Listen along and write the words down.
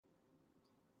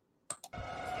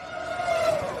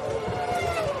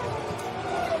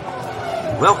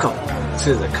Welcome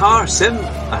to the Car Sim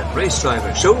and Race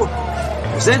Driver Show,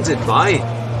 presented by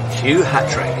Hugh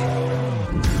Hattrick.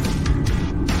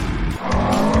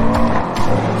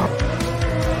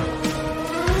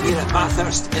 Here at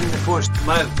Bathurst in the Forest,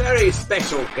 my very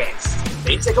special guest,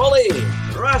 Basic Ollie,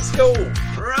 Rascal,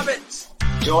 Rabbit,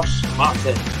 Josh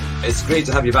Martin. It's great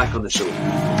to have you back on the show.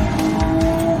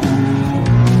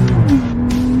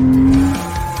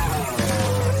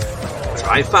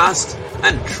 Drive fast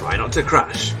and try not to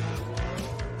crash.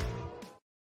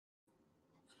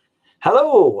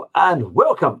 Hello and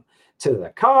welcome to the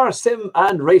Car Sim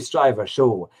and Race Driver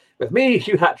Show with me,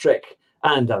 Hugh Hattrick,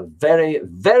 and a very,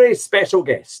 very special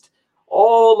guest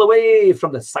all the way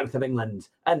from the south of England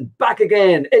and back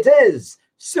again. It is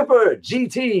Super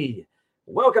GT.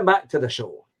 Welcome back to the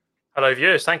show. Hello,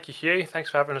 viewers. Thank you, Hugh.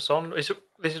 Thanks for having us on. This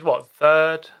is what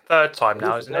third time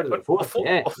now, isn't it? Fourth,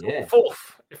 yeah.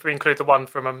 Fourth, if we include the one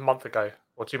from a month ago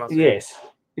or 2 months ago. Yes.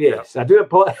 Yeah. I do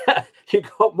apologize. You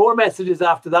got more messages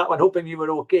after that one, hoping you were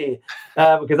okay,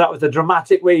 because that was a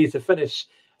dramatic way to finish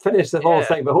the whole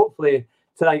thing. But hopefully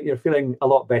tonight you're feeling a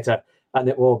lot better, and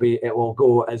it will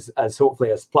go as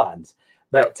hopefully as planned.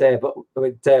 But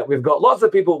we've got lots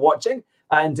of people watching.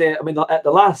 And at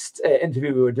the last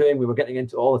interview we were doing, we were getting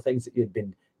into all the things that you'd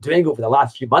been doing over the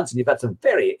last few months, and you've had some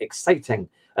very exciting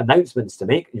announcements to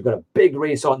make. You've got a big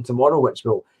race on tomorrow, which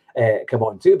we'll come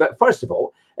on to. But first of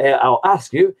all, I'll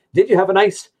ask you: did you have a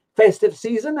nice festive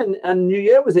season and New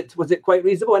Year? Was it quite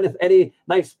reasonable? And if any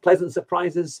nice, pleasant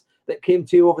surprises that came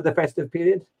to you over the festive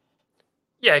period?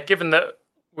 Yeah, given that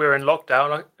we're in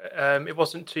lockdown, it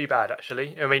wasn't too bad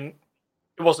actually. I mean,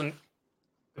 it wasn't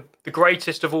the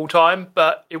greatest of all time,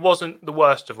 but it wasn't the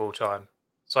worst of all time.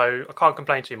 So I can't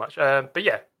complain too much. But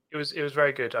yeah, it was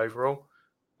make it overall.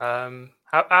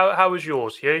 How was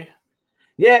yours, Hugh?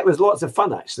 Yeah, it was lots of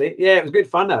fun actually. Yeah, it was good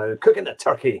fun. Cooking the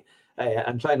turkey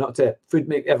and trying not to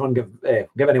make everyone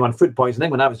give anyone food poisoning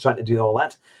when I was trying to do all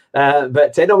that.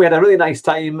 But no, we had a really nice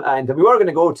time, and we were going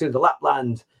to go to the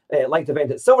Lapland light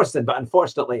event at Silverstone, but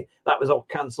unfortunately that was all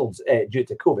cancelled due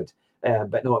to COVID.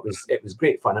 But no, it was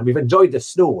great fun, and we've enjoyed the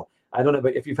snow. I don't know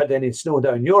about if you've had any snow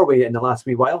down your way in the last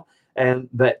wee while,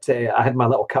 but I had my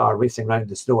little car racing around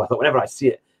the snow. I thought whenever I see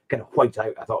it kind of white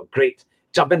out, I thought great,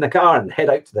 jump in the car and head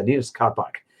out to the nearest car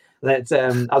park. I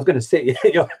was going to say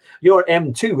your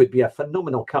M2 would be a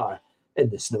phenomenal car in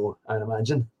the snow, I'd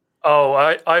imagine.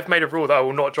 Oh, I've made a rule that I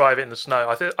will not drive it in the snow.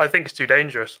 I think it's too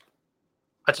dangerous.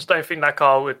 I just don't think that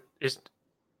car is.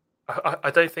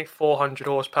 I don't think 400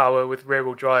 horsepower with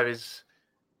rear-wheel drive is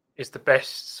the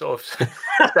best sort of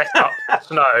setup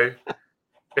snow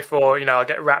before I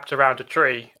get wrapped around a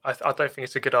tree. I don't think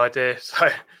it's a good idea. So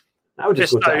I would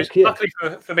just go to IKEA. Luckily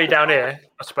for me down here,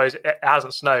 I suppose it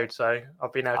hasn't snowed, so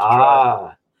I've been able to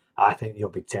try. I think you'll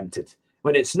be tempted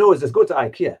when it snows. Just go to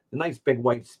IKEA, a nice big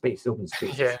white space, open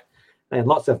space. Yeah, and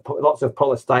lots of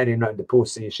polystyrene around the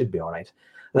post, so you should be all right.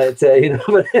 But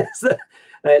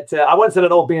I once had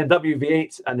an old BMW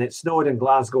V8 and it snowed in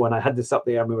Glasgow, and I had this up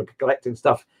there and we were collecting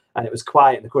stuff and it was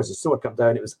quiet, and of course the snow had come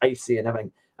down, it was icy and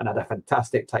everything, and I had a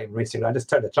fantastic time racing. I just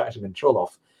turned the traction control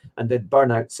off and did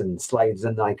burnouts and slides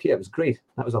in the IKEA. It was great.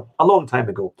 That was a long time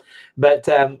ago. But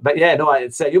yeah, no,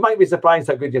 it's you might be surprised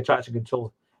how good your traction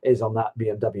control is on that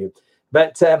BMW.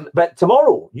 But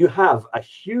tomorrow you have a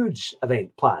huge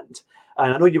event planned,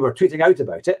 and I know you were tweeting out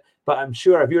about it, but I'm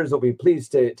sure our viewers will be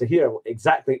pleased to hear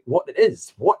exactly what it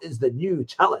is. What is the new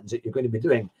challenge that you're going to be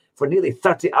doing for nearly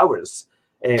 30 hours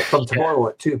from tomorrow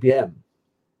at 2 p.m?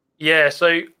 Yeah,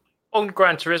 so on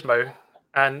Gran Turismo,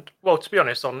 and, well, to be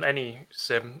honest, on any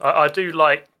sim, I do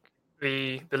like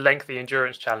the lengthy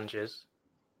endurance challenges.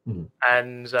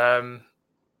 And, so,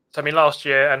 I mean, last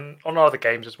year, and on other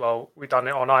games as well, we've done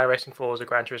it on iRacing 4 or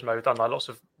Gran Turismo. We've done like lots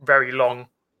of very long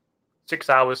 6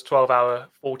 hours, 12-hour,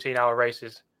 14-hour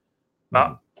races.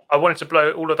 But I wanted to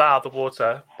blow all of that out of the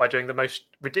water by doing the most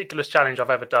ridiculous challenge I've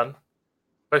ever done.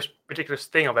 Most ridiculous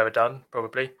thing I've ever done,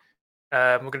 probably.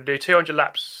 We're going to do 200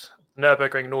 laps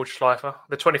Nürburgring Nordschleife,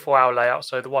 the 24-hour layout,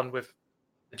 so the one with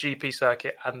the GP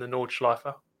circuit and the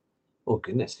Nordschleife. Oh,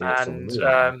 goodness. And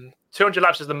 200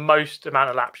 laps is the most amount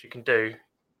of laps you can do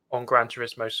on Gran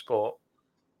Turismo Sport.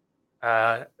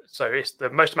 So it's the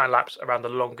most amount of laps around the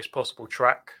longest possible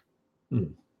track.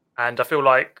 And I feel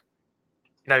like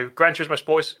Gran Turismo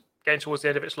Sport is getting towards the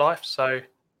end of its life, so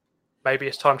maybe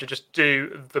it's time to just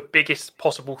do the biggest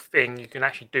possible thing you can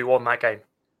actually do on that game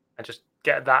and just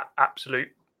get that absolute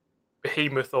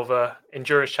behemoth of a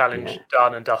endurance challenge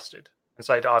done and dusted and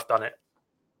say that I've done it.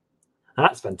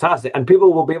 That's fantastic. And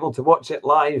people will be able to watch it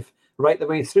live right the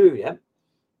way through, yeah?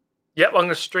 Yep, I'm going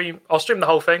to stream. I'll stream the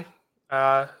whole thing,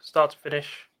 start to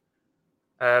finish.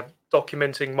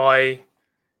 documenting my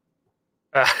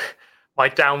my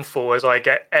downfall as I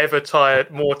get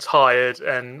more tired,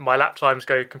 and my lap times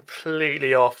go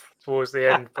completely off towards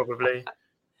the end, probably.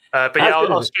 But yeah,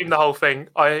 I'll stream the whole thing.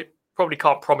 I probably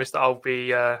can't promise that I'll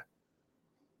be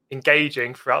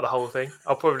engaging throughout the whole thing.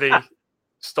 I'll probably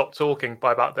stop talking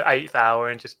by about the 8th hour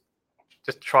and just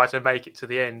try to make it to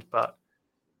the end. But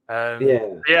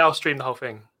I'll stream the whole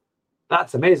thing.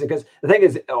 That's amazing, because the thing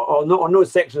is, on no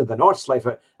section of the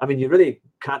Nordschleife, I mean, you really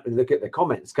can't look at the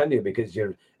comments, can you? Because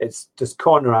it's just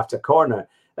corner after corner,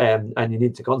 and you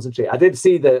need to concentrate. I did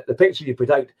see the picture you put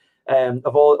out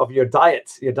of all of your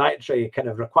dietary kind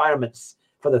of requirements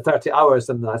for the 30 hours,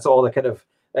 and I saw all the kind of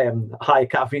high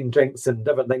caffeine drinks and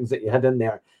different things that you had in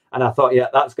there, and I thought, yeah,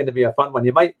 that's going to be a fun one.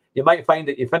 You might find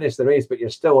that you finish the race, but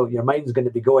your mind's going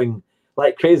to be going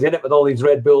like crazy in it with all these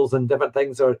Red Bulls and different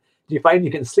things. Or do you find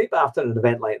you can sleep after an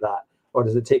event like that, or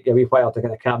does it take you a wee while to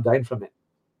kind of calm down from it?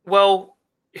 Well,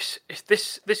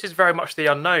 this is very much the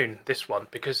unknown, this one,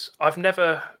 because I've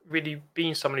never really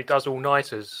been someone who does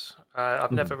all-nighters.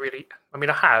 I've never really, I mean,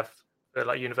 I have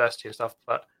like university and stuff,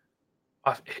 but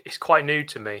it's quite new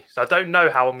to me, so I don't know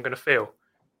how I'm going to feel,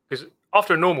 because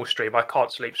after a normal stream I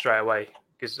can't sleep straight away,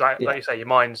 because like you say, your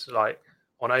mind's like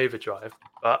on overdrive.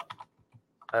 But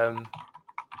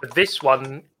this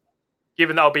one,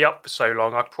 given that I'll be up for so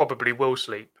long, I probably will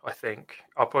sleep. I think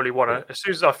I'll probably want to, as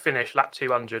soon as I finish lap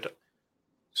 200,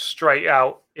 straight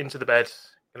out into the bed,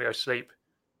 gonna go sleep.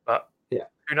 But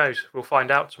who knows? We'll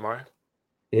find out tomorrow.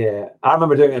 Yeah, I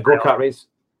remember doing a go-kart race.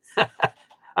 I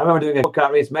remember doing a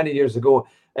go-kart race many years ago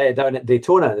down at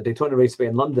Daytona, the Daytona Raceway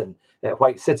in London, at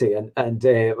White City, and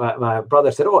my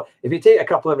brother said, "Oh, if you take a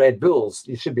couple of Red Bulls,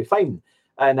 you should be fine."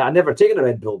 And I'd never taken a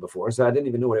Red Bull before, so I didn't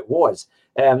even know what it was.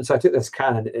 So I took this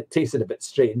can, and it tasted a bit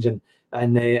strange. And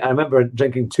I remember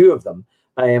drinking 2 of them.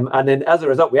 And then as a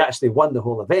result, we actually won the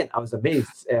whole event. I was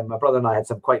amazed. My brother and I had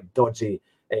some quite dodgy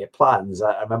plans.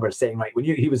 I remember saying, right,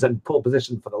 he was in pole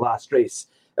position for the last race,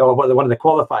 or one of the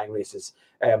qualifying races,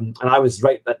 and I was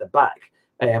right at the back.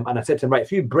 And I said to him, right,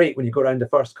 if you brake when you go around the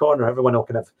first corner, everyone will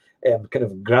kind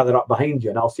of gather up behind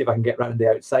you, and I'll see if I can get round the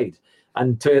outside.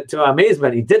 And to my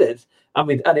amazement, he did it. And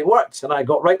it worked, and I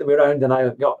got right the way around, and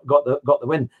I got the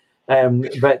win.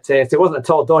 But it wasn't at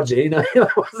all dodgy, you know.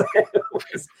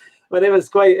 But it was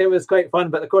quite fun.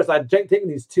 But of course, I'd taken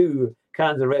these 2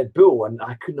 cans of Red Bull, and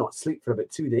I could not sleep for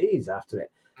about 2 days after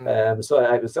it. So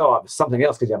it was something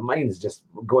else, because your mind's just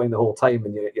going the whole time,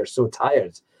 and you're so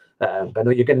tired. But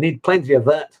no, you're going to need plenty of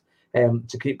that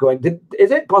to keep going.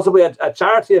 Is it possibly a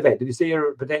charity event? Did you say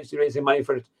you're potentially raising money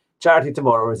for charity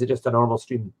tomorrow, or is it just a normal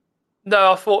stream?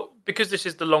 No, I thought, because this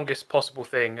is the longest possible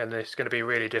thing and it's going to be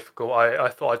really difficult, I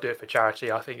thought I'd do it for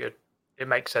charity. I think it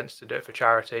makes sense to do it for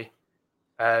charity.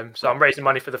 So I'm raising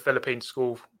money for the Philippine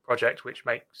School Project, which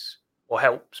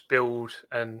helps build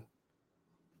and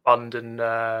fund and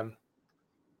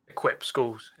equip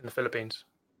schools in the Philippines.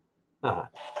 Well,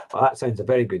 that sounds a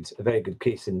very good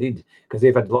case indeed, because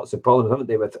they've had lots of problems, haven't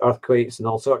they, with earthquakes and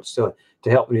all sorts. So to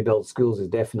help rebuild schools is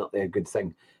definitely a good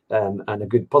thing, and a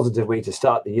good positive way to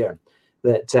start the year.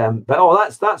 That's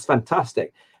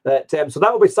fantastic. So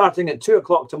that will be starting at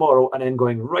 2:00 tomorrow, and then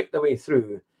going right the way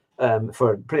through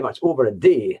for pretty much over a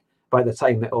day by the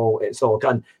time it's all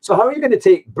done. So how are you going to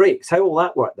take breaks? How will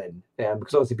that work then?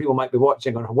 Because obviously people might be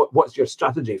watching. Or what's your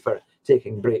strategy for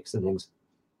taking breaks and things?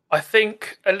 I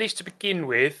think, at least to begin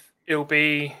with, it'll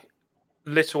be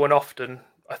little and often.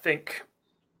 I think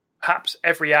perhaps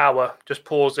every hour, just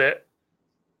pause it,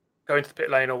 go into the pit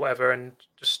lane or whatever, and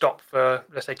just stop for,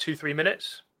 let's say, 2-3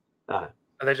 minutes. And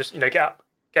then just, get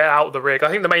out of the rig. I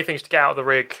think the main thing is to get out of the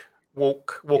rig,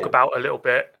 walk about a little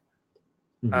bit,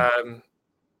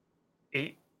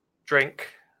 eat, drink,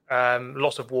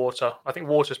 lots of water. I think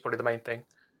water is probably the main thing.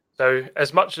 So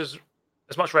as much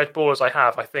Red Bull as I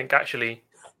have, I think actually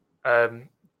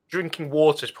drinking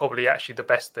water is probably actually the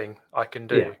best thing I can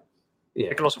do.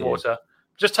 Drink lots of water.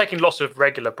 Just taking lots of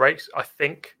regular breaks, I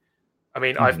think. I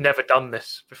mean, I've never done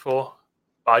this before,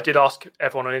 but I did ask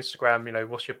everyone on Instagram,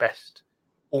 what's your best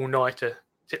all-nighter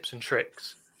tips and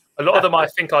tricks? A lot of them I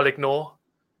think I'll ignore.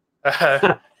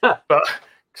 But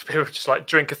people just like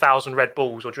drink 1,000 Red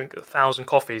Bulls or drink 1,000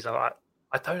 coffees. I'm like,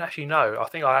 I don't actually know. I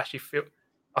think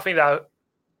that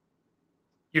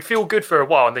you'd feel good for a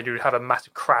while, and then you'd have a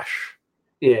massive crash.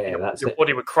 Your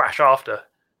body would crash after.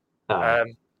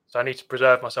 So I need to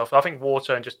preserve myself. I think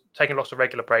water and just taking lots of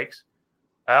regular breaks.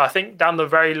 I think down the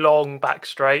very long back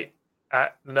straight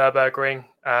at the Nürburgring,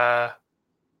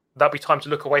 that'll be time to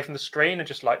look away from the screen and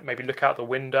just maybe look out the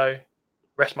window,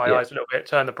 rest my eyes a little bit,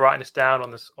 turn the brightness down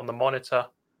on the monitor,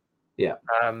 Yeah.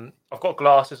 I've got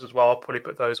glasses as well. I'll probably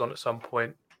put those on at some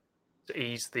point to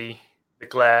ease the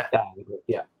glare.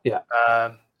 Yeah.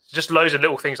 Just loads of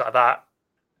little things like that.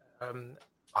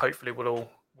 Hopefully, will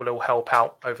all help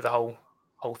out over the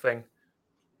whole thing.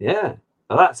 Yeah.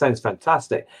 Well, that sounds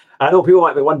fantastic. I know people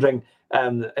might be wondering,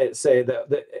 it's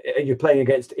that you're playing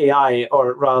against AI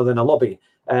or rather than a lobby,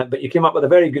 but you came up with a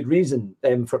very good reason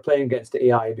for playing against the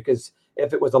AI, because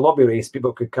if it was a lobby race,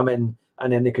 people could come in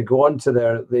and then they could go on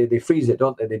to they freeze it,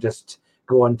 don't they? They just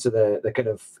go on to the kind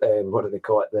of what do they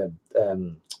call it,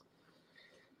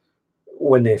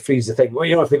 when they freeze the thing.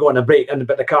 Well, if they go on a break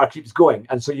but the car keeps going,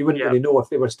 and so you wouldn't really know if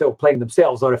they were still playing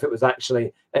themselves or if it was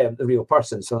actually the real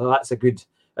person. So that's a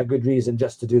good reason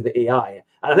just to do the AI.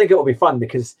 And I think it will be fun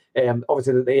because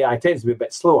obviously the AI tends to be a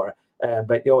bit slower,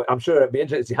 but I'm sure it'd be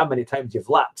interesting to see how many times you've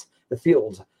lapped the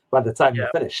field by the time you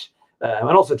finish.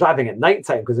 And also driving at night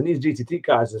time, because in these GT3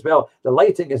 cars as well, the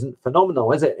lighting isn't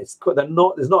phenomenal, is it?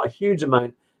 There's not a huge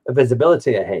amount of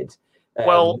visibility ahead. I'm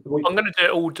going to do it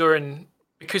all during,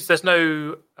 because there's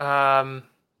no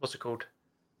what's it called,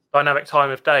 dynamic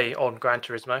time of day on Gran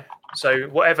Turismo. So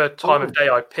whatever time of day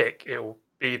I pick, it will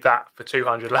be that for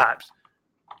 200 laps.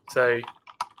 So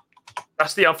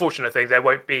that's the unfortunate thing. There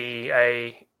won't be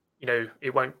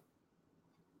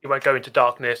it won't go into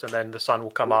darkness and then the sun will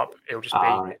come up. It'll just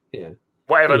be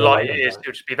whatever light it is.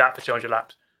 It'll just be that for 200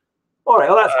 laps. All right,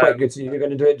 well that's quite good. So you're going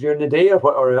to do it during the day,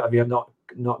 or have you not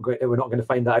going? We're not going to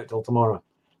find that out till tomorrow.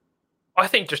 I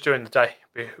think just during the day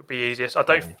would be easiest. I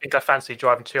don't think I fancy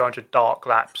driving 200 dark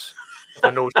laps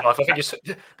for North Life. I think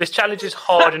this challenge is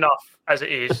hard enough as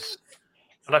it is.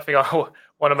 I don't think I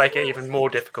want to make it even more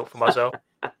difficult for myself.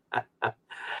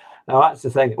 Now that's the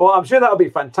thing. Well, I'm sure that'll be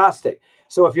fantastic.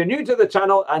 So if you're new to the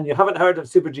channel and you haven't heard of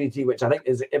Super GT, which I think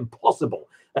is impossible,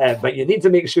 but you need to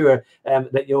make sure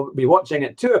that you'll be watching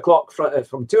at 2 o'clock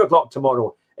from 2 o'clock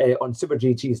tomorrow on Super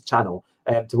GT's channel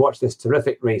to watch this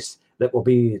terrific race that will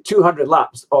be 200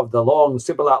 laps of the long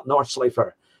Super Lap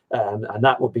Nordschleifer. And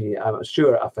that will be, I'm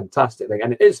sure, a fantastic thing.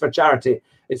 And it is for charity.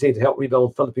 It's here to help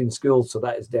rebuild Philippine schools. So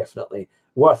that is definitely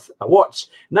worth a watch.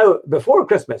 Now, before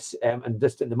Christmas, and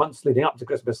just in the months leading up to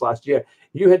Christmas last year,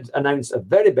 you had announced a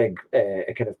very big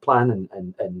kind of plan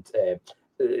and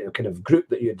kind of group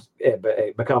that you'd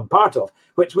become part of,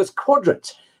 which was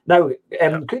Quadrant. Now,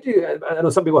 could you, I know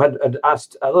some people had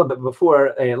asked a little bit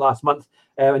before last month,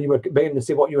 and you were beginning to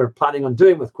say what you were planning on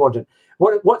doing with Quadrant.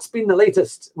 What's been the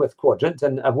latest with Quadrant,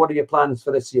 and what are your plans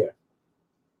for this year?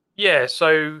 Yeah,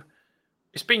 so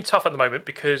it's been tough at the moment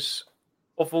because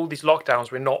of all these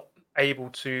lockdowns. We're not able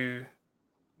to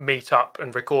meet up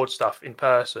and record stuff in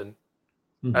person,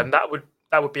 and that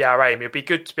would be our aim. It'd be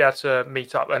good to be able to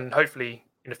meet up, and hopefully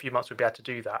in a few months we'll be able to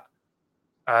do that.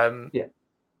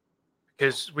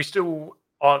 Because we still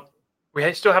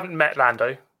haven't met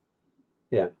Lando.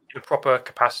 In a proper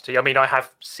capacity. I mean, I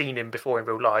have seen him before in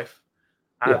real life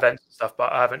at events and stuff,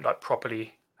 but I haven't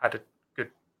properly had a good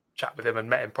chat with him and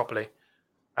met him properly.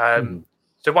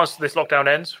 So once this lockdown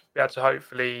ends, we'll be able to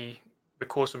hopefully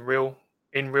record some real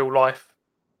life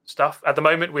stuff. At the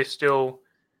moment, we're still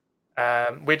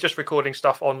we're just recording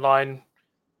stuff online.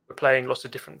 We're playing lots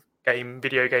of different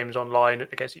video games online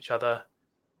against each other.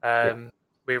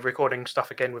 We're recording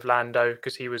stuff again with Lando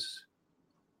because he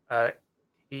had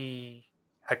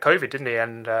COVID, didn't he?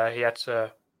 And he had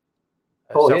to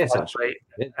self-isolate,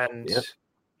 and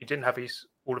he didn't have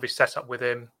all of his setup with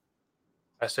him,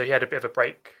 so he had a bit of a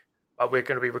break. But we're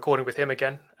going to be recording with him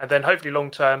again, and then hopefully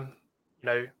long term,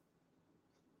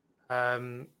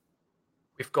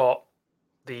 we've got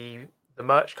the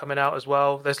merch coming out as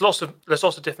well. There's lots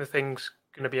of different things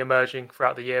going to be emerging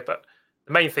throughout the year, but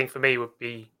the main thing for me would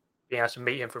be being able to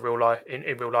meet him for real life in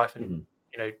real life and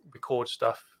record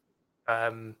stuff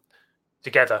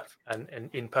together and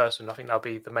in person. I think that'll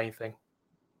be the main thing.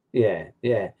 It'd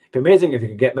be amazing if you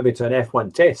could get maybe to an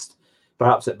F1 test,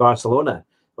 perhaps at Barcelona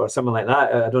or something like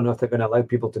that. I don't know if they're going to allow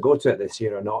people to go to it this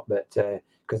year or not, but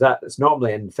because that's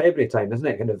normally in February time, isn't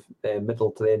it? Kind of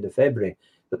middle to the end of February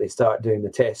that they start doing the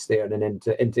tests there, and then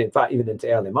into in fact even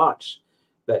into early March.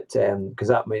 But because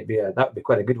that would be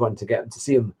quite a good one to get to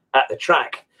see him at the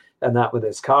track and that with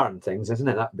his car and things, isn't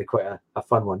it? That would be quite a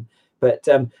fun one. But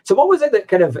so what was it that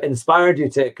kind of inspired you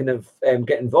to kind of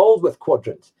get involved with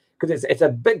Quadrant? Because it's a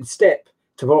big step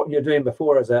to what you're doing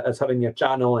before as having your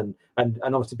channel and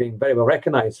obviously being very well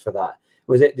recognized for that.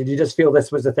 Did you just feel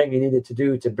this was the thing you needed to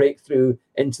do to break through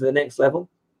into the next level?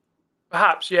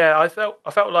 Perhaps, yeah. I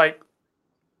felt like,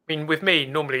 I mean, with me,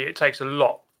 normally it takes a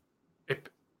lot.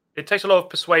 It takes a lot of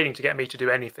persuading to get me to do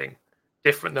anything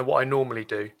different than what I normally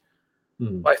do.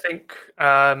 I think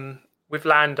with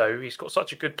Lando, he's got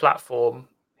such a good platform.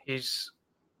 He's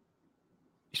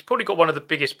he's probably got one of the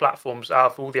biggest platforms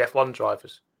out of all the F1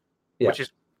 drivers, which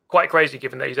is quite crazy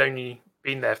given that he's only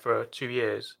been there for 2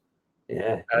 years.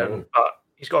 Yeah. But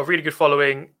he's got a really good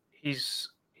following. He's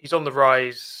on the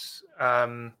rise.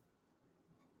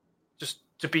 Just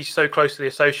to be so closely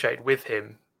associated with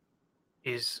him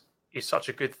is such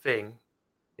a good thing,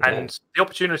 and the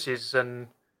opportunities and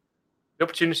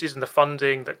the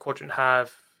funding that Quadrant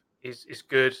have is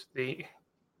good. The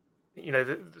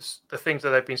things that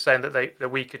they've been saying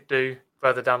that we could do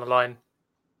further down the line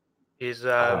is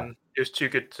it was too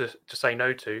good to say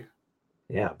no to.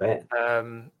 Yeah, I bet.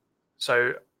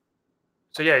 So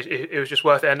yeah, it was just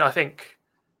worth it. And I think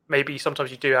maybe sometimes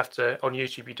you do have to, on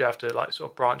YouTube, you do have to like sort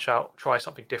of branch out, try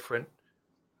something different.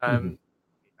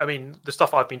 I mean, the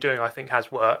stuff I've been doing, I think,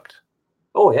 has worked.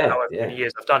 Oh yeah, however many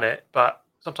years I've done it, but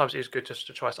sometimes it is good just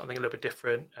to try something a little bit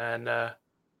different and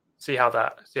see how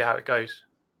it goes.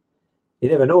 You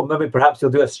never know. Maybe perhaps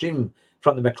you'll do a stream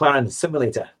from the McLaren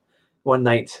simulator one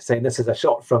night, saying this is a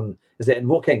shot from, is it in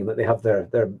Woking that they have their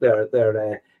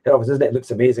office, isn't it? It looks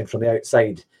amazing from the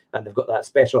outside, and they've got that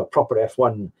special proper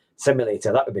F1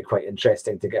 simulator. That would be quite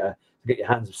interesting to get your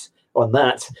hands on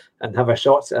that and have a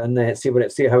shot and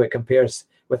see how it compares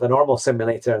with a normal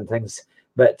simulator and things.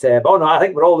 But oh no, I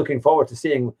think we're all looking forward to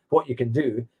seeing what you can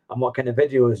do and what kind of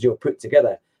videos you'll put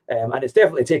together. And it's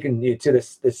definitely taken you to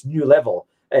this new level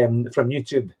from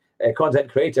YouTube content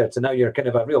creator to now you're kind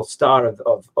of a real star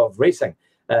of racing.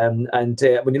 And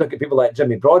when you look at people like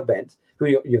Jimmy Broadbent, who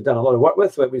you've done a lot of work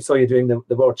with, we saw you doing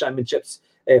the World Championships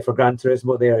for Gran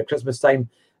Turismo there at Christmas time.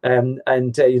 And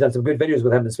you've done some good videos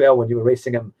with him as well when you were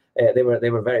racing him. They were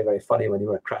very, very funny when you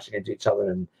were crashing into each other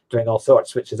and doing all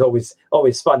sorts, which is always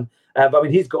fun. But I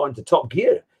mean, he's got on to Top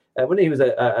Gear when he was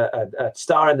a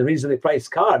star in the reasonably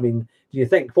priced car. I mean, do you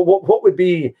think what would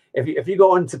be if you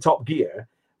got on to Top Gear?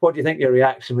 What do you think your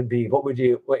reaction would be? What would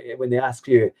you when they ask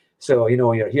you? So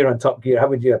you're here on Top Gear. How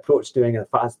would you approach doing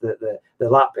the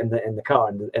lap in the car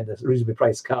in the reasonably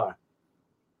priced car?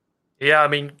 Yeah, I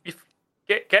mean, if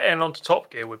getting onto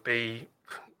Top Gear would be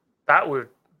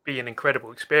an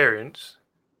incredible experience.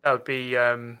 That would be.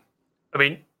 I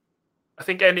mean, I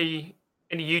think any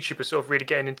YouTuber sort of really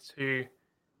getting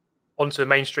onto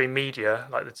mainstream media,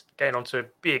 like getting onto a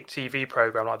big TV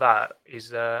program like that,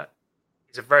 is a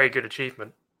very good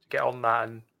achievement to get on that,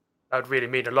 and that would really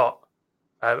mean a lot.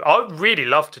 I would really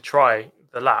love to try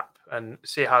the lap and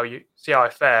see how I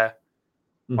fare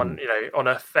on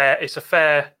a fair. It's a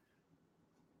fair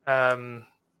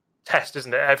test,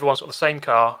 isn't it? Everyone's got the same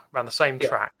car around the same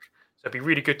track, so it'd be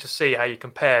really good to see how you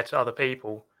compare to other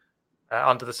people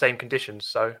under the same conditions.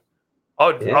 So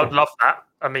I'd love that.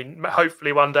 I mean,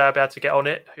 hopefully one day I'll be able to get on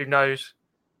it. Who knows?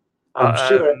 I'm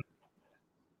sure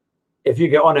if you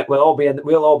get on it, we'll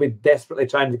all be desperately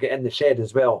trying to get in the shed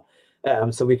as well,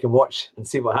 so we can watch and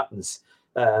see what happens.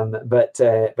 But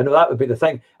no, that would be the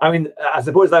thing. I mean, I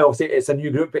suppose now obviously it's a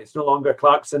new group. It's no longer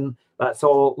Clarkson. That's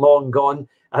all long gone.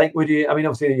 I think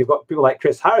obviously you've got people like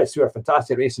Chris Harris who are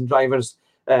fantastic racing drivers,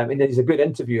 and he's a good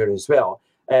interviewer as well.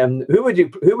 Who would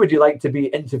you like to be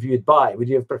interviewed by? Would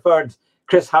you have preferred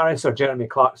Chris Harris or Jeremy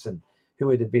Clarkson? Who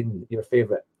would have been your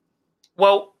favourite?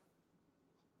 Well,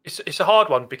 it's a hard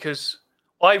one because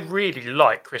I really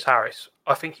like Chris Harris.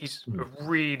 I think he's a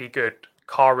really good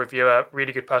car reviewer,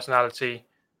 really good personality.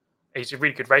 He's a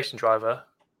really good racing driver.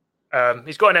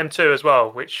 He's got an M2 as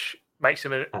well, which makes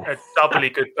him a doubly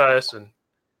good person.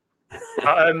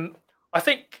 I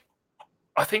think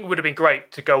it would have been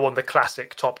great to go on the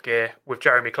classic Top Gear with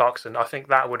Jeremy Clarkson. I think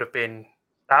that would have been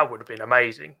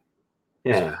amazing.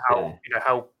 Yeah.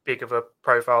 How big of a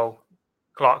profile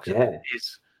Clarkson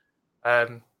is.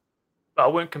 But I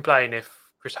wouldn't complain if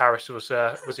Chris Harris was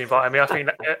inviting me. I think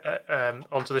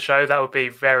onto the show. That would be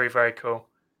very, very cool.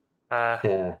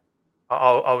 I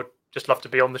would just love to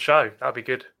be on the show. That would be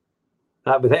good.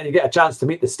 But then you get a chance to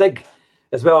meet the Stig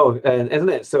as well, isn't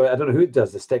it? So I don't know who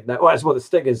does the Stig now. Well, I suppose the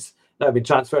Stig is now been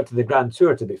transferred to the Grand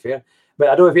Tour, to be fair. But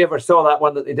I don't know if you ever saw that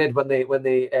one that they did when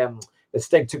the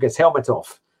Stig took his helmet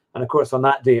off. And of course, on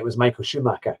that day it was Michael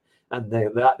Schumacher, and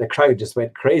the crowd just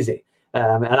went crazy.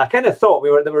 And I kind of thought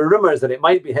there were rumours that it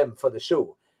might be him for the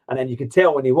show. And then you could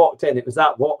tell when he walked in, it was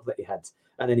that walk that he had.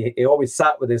 And then he always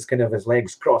sat with his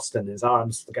legs crossed and his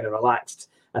arms kind of relaxed.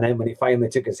 And then when he finally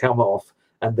took his helmet off,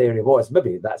 and there he was.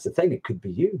 Maybe that's the thing. It could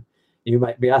be you. You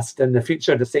might be asked in the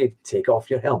future to say, "Take off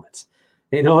your helmet."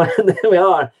 And there we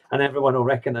are, and everyone will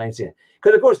recognise you.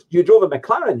 Because of course you drove a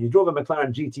McLaren. You drove a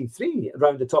McLaren GT3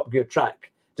 around the Top Gear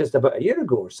track just about a year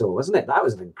ago or so, wasn't it? That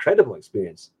was an incredible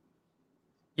experience.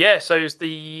 Yeah, so it was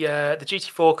the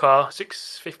GT4 car,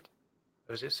 650.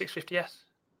 Was it 650S?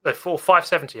 No,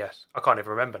 570S. I can't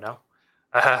even remember now.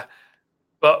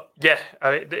 But yeah,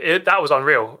 that was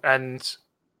unreal. And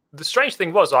the strange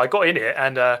thing was, I got in it,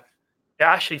 and it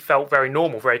actually felt very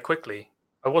normal very quickly.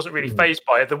 I wasn't really phased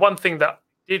by it. The one thing that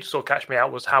did sort of catch me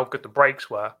out was how good the brakes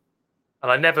were,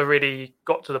 and I never really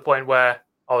got to the point where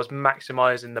I was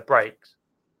maximizing the brakes.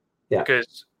 Yeah.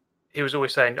 Because he was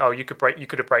always saying, "Oh, you could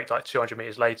have braked like 200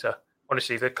 meters later."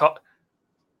 Honestly, the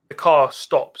car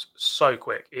stops so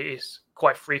quick. It is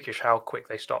quite freakish how quick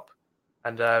they stop,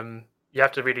 and you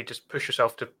have to really just push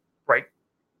yourself to brake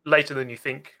later than you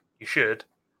think you should.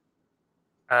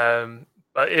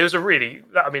 But it was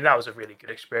that was a really good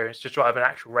experience to drive an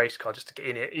actual race car, just to get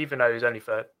in it, even though it was only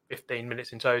for 15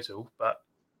 minutes in total. But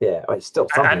yeah, it's still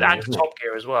something. And Top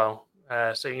Gear as well.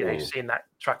 So you're seeing that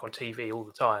track on TV all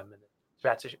the time, and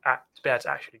to be able to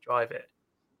actually drive it.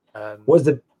 Was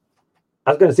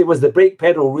the brake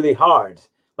pedal really hard?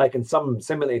 Like in some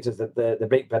simulators, the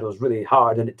brake pedal is really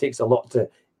hard, and it takes a lot to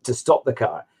stop the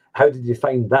car. How did you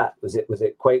find that? Was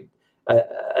it quite?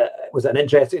 Was it an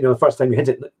interest? The first time you hit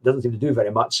it doesn't seem to do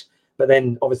very much, but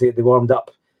then obviously they warmed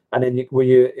up, and then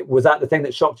was that the thing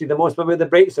that shocked you the most, maybe with the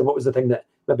brakes, or what was the thing that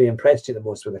maybe impressed you the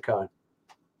most with the car?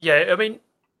 Yeah, I mean,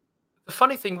 the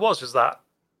funny thing is that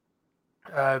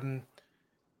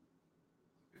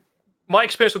my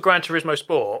experience with Gran Turismo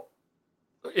Sport,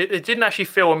 it didn't actually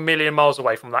feel a million miles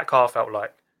away from that car felt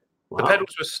like. Wow. The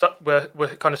pedals were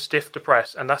kind of stiff to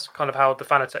press, and that's kind of how the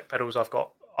Fanatec pedals I've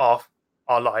got are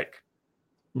like.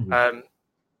 Mm-hmm.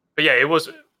 But yeah, it was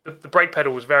the brake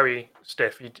pedal was very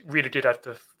stiff. You really did have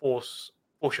to force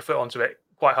your foot onto it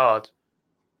quite hard,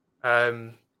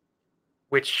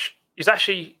 which is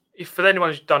actually, for anyone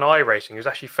who's done iRacing, has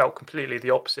actually felt completely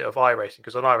the opposite of iRacing,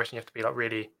 because on iRacing you have to be like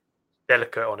really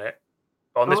delicate on it,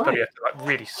 but on this pedal you have to like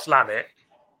really slam it.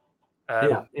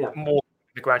 More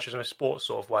the Gran Turismo Sport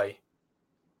sort of way.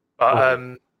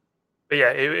 But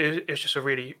yeah, it was just a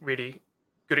really, really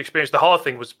good experience. The hard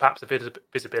thing was perhaps the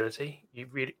visibility.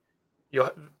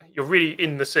 You're really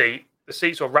in the seat. The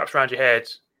seat sort of wraps around your head.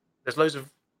 There's loads of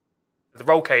the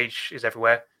roll cage is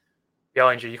everywhere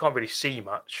behind you. You can't really see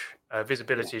much.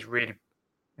 Visibility is really,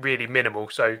 really minimal.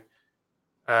 So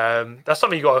that's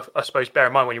something you got to, I suppose, bear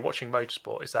in mind when you're watching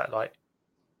motorsport. Is that like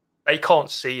they can't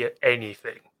see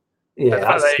anything. Yeah, the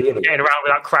fact that they're getting around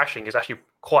without crashing is actually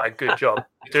quite a good job.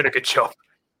 You're doing a good job.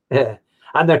 Yeah,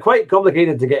 and they're quite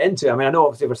complicated to get into. I mean, I know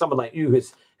obviously for someone like you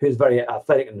who's very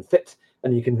athletic and fit,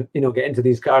 and you can get into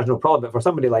these cars no problem. But for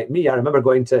somebody like me, I remember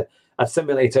going to a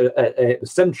simulator,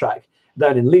 sim track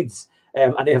down in Leeds,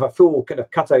 and they have a full kind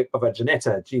of cutout of a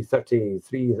Ginetta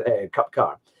G33 Cup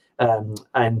car.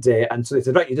 And so they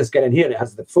said, right, you just get in here, and it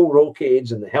has the full roll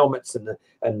cage and the helmets and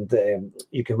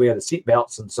you can wear the seat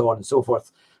belts and so on and so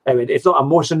forth. I mean, it's not a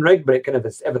motion rig, but it kind of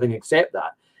is everything except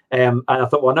that. And I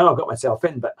thought, well, now I've got myself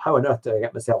in, but how on earth do I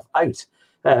get myself out?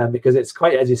 Because it's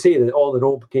quite, as you say, that all the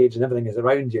roll cage and everything is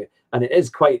around you, and it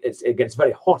gets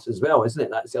very hot as well, isn't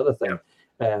it? That's the other thing.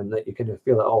 That you can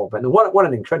feel it all. But what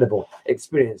an incredible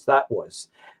experience that was.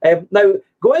 Now,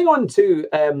 going on to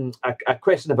a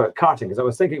question about karting, because I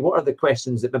was thinking, what are the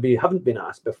questions that maybe haven't been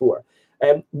asked before?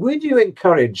 Would you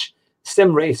encourage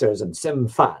sim racers and sim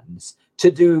fans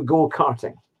to do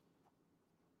go-karting?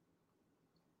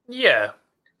 Yeah,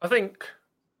 I think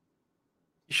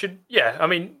you should. Yeah, I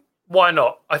mean, why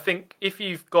not? I think if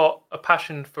you've got a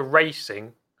passion for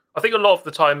racing, I think a lot of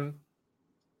the time,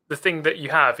 the thing that you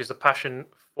have is a passion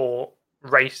for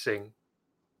racing.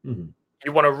 Mm-hmm.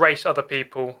 You want to race other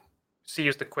people, see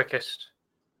who's the quickest.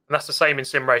 And that's the same in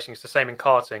sim racing. It's the same in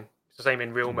karting. It's the same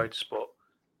in real motorsport.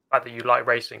 The fact that you like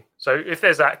racing. So if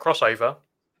there's that crossover,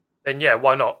 then yeah,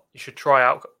 why not? You should try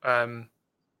out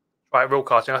real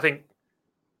karting. I think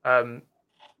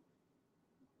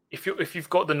if you've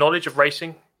got the knowledge of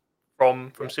racing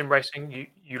from sim racing,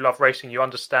 you love racing, you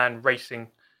understand racing,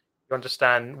 you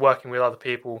understand working with other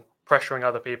people, pressuring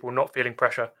other people, not feeling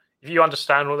pressure. If you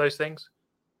understand all those things,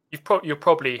 you'll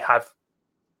probably have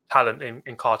talent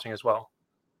in karting as well.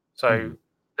 So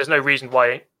there's no reason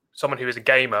why someone who is a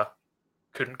gamer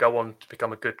couldn't go on to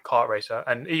become a good kart racer.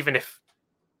 And even if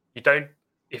you don't,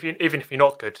 even if you're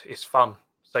not good, it's fun.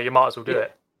 So you might as well do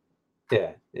it.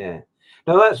 Yeah.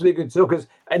 No, that's really good. So, because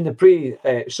in the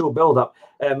pre-show build-up,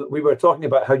 we were talking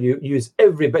about how you use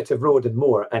every bit of road and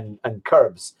more and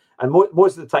curbs. And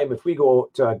most of the time, if we go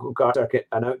to a go-kart circuit,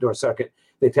 an outdoor circuit,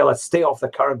 they tell us, stay off the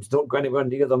curbs, don't go anywhere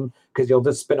near them, because you'll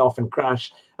just spin off and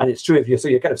crash. And it's true if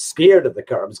you're kind of scared of the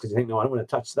curbs, because you think, no, I don't want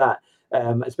to touch that,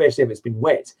 especially if it's been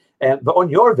wet. But on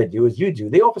your videos, you do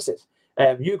the opposite.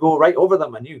 You go right over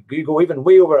them, and you go even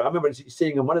way over. I remember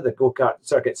seeing on one of the go-kart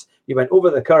circuits, you went over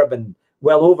the curb and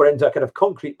well over into a kind of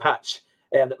concrete patch,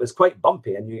 that was quite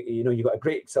bumpy, and you got a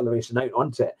great acceleration out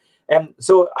onto it.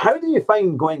 So how do you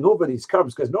find going over these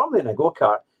curbs? Because normally in a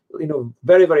go-kart,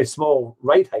 very, very small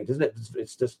ride height, isn't it?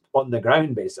 It's just on the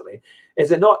ground, basically.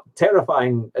 Is it not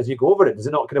terrifying as you go over it? Does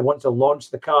it not kind of want to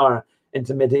launch the car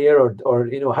into midair,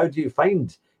 or how do you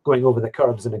find going over the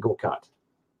curbs in a go-kart?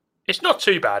 It's not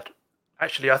too bad,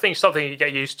 actually. I think it's something you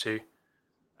get used to.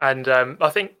 And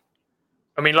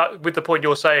like with the point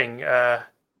you're saying, a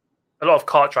lot of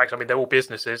kart tracks, they're all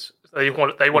businesses. They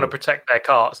want to protect their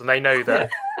karts, and they know that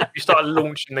if you start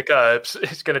launching the curbs,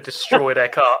 it's going to destroy their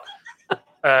kart.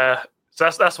 So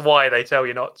that's why they tell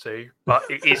you not to. But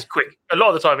it is quick. A lot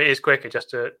of the time, it is quicker just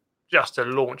to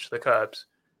launch the curbs.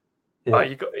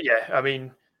 Yeah.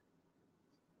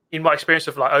 In my experience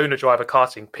of owner driver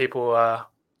karting, people are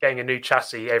getting a new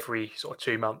chassis every sort of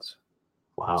 2 months.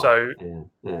 Wow. So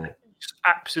just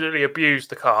absolutely abuse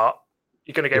the kart.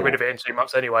 You're going to get rid of it in 2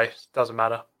 months anyway. It doesn't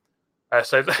matter.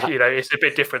 It's a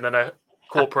bit different than a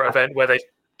corporate event where they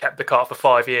kept the kart for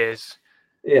 5 years.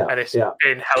 Yeah, and it's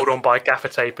been held on by gaffer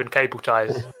tape and cable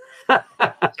ties. So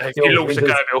if you launch the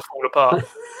curve, it'll fall apart.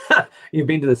 You've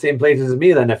been to the same places as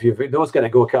me then, if you've those kind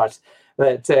of go-karts.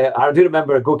 But I do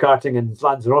remember go-karting in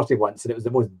Lanzarote once, and it was the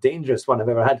most dangerous one I've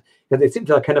ever had, because they seemed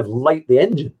to kind of light the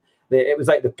engine. It was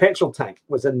like the petrol tank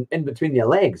was in between your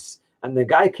legs, and the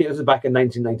guy came, this was back in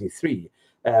 1993,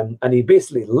 and he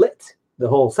basically lit the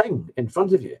whole thing in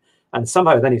front of you, and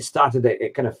somehow then he started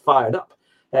it kind of fired up.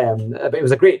 But it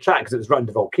was a great track because it was round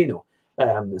a volcano.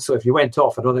 So if you went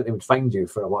off, I don't think they would find you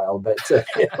for a while. But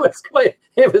it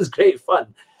was great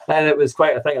fun, and it was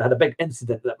quite a thing. I had a big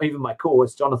incident that even my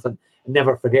co-host Jonathan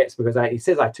never forgets, because he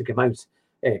says I took him out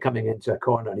coming into a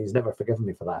corner, and he's never forgiven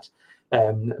me for that.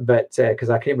 But because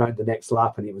I came round the next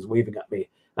lap and he was waving at me,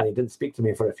 and he didn't speak to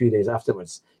me for a few days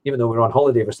afterwards, even though we were on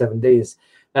holiday for 7 days.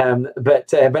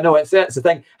 But no, it's the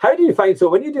thing. How do you find, so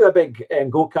when you do a big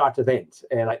go-kart event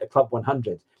like the Club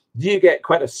 100, do you get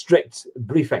quite a strict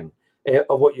briefing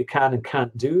of what you can and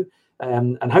can't do?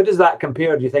 And how does that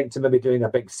compare, do you think, to maybe doing a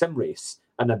big sim race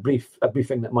and a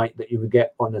briefing that you would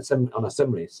get on a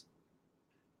sim race?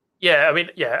 Yeah,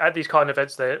 at these kind of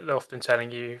events, they're often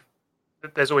telling you,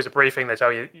 there's always a briefing. They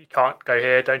tell you can't go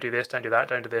here, don't do this, don't do that,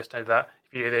 don't do this, don't do that.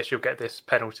 If you do this, you'll get this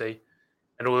penalty,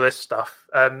 and all this stuff.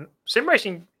 Sim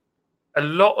racing, a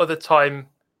lot of the time,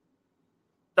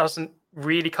 doesn't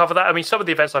really cover that. Some of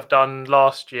the events I've done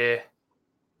last year,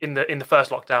 in the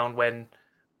first lockdown, when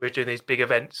we were doing these big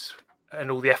events and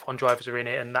all the F1 drivers are in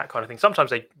it and that kind of thing,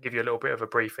 sometimes they give you a little bit of a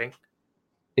briefing.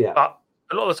 Yeah. But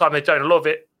a lot of the time they don't. A lot of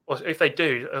it, or if they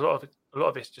do, a lot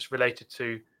of it's just related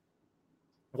to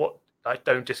what,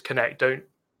 don't disconnect, don't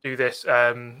do this.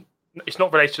 It's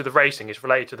not related to the racing; it's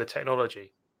related to the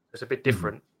technology. It's a bit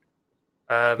different.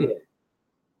 But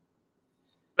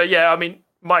yeah,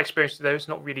 my experience, there's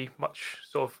not really much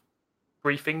sort of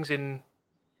briefings in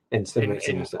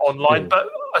online. But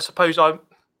I suppose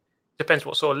depends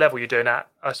what sort of level you're doing at.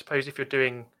 I suppose if you're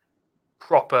doing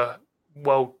proper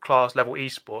world-class level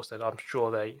esports, then I'm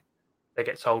sure they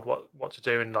get told what to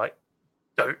do, and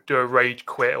don't do a rage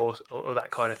quit or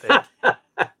that kind of thing.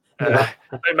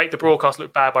 Don't make the broadcast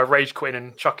look bad by rage quitting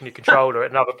and chucking your controller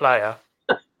at another player.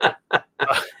 I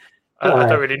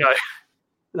don't really know.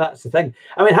 That's the thing.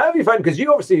 How have you found, because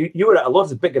you were at a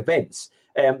lot of big events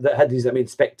that had these,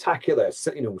 spectacular,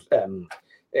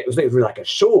 it was really like a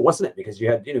show, wasn't it? Because you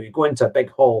had, you go into a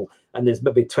big hall and there's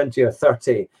maybe 20 or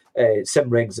 30 sim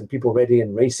rigs and people ready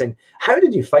and racing. How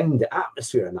did you find the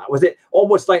atmosphere in that? Was it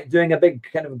almost like doing a big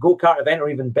kind of go-kart event, or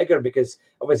even bigger, because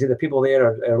obviously the people there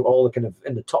are all kind of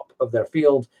in the top of their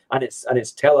field, and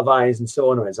it's televised and so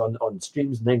on, or it's on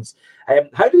streams and things.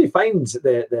 How did you find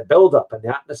the build-up and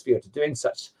the atmosphere to doing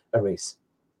such a race?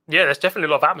 Yeah, there's definitely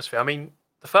a lot of atmosphere.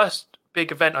 The first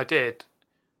big event I did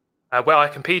where I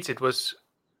competed was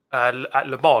at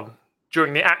Le Mans,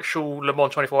 during the actual Le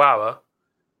Mans 24-hour.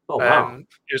 Oh, wow.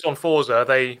 It was on Forza.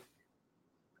 They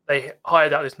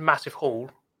hired out this massive hall.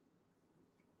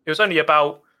 It was only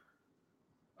about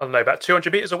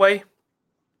 200 meters away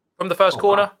from the first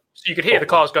corner, wow. So you could hear the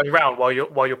cars going around while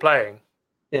you're playing.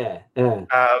 Yeah.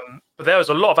 But there was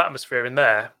a lot of atmosphere in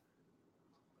there,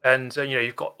 and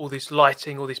you've got all this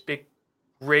lighting, all this big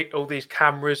rig, all these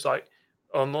cameras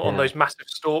on those massive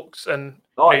stalks, and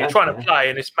you're trying to play,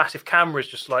 and this massive camera is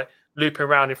just looping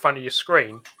around in front of your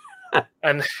screen.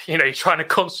 And you're trying to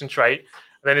concentrate,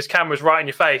 and then this camera's right in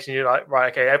your face, and you're like,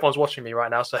 right, okay, everyone's watching me right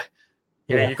now, so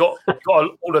you got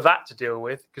all of that to deal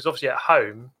with, because obviously at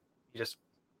home you're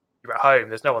at home,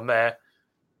 there's no one there,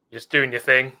 you're just doing your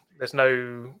thing, there's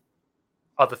no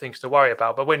other things to worry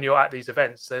about. But when you're at these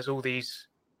events, there's all these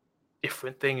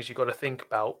different things you've got to think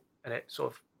about, and it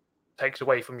sort of takes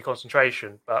away from your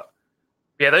concentration. But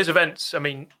yeah, those events, I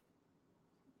mean,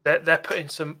 they're putting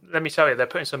some. Let me tell you, they're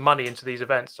putting some money into these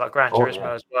events, like Gran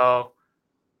Turismo as well.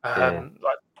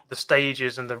 Like the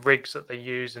stages and the rigs that they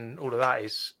use and all of that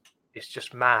is it's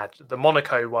just mad. The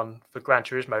Monaco one for Gran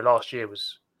Turismo last year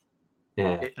was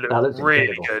it looked really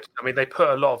incredible. good. I mean, they put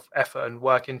a lot of effort and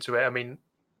work into it. I mean,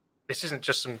 this isn't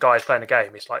just some guys playing a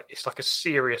game. It's like a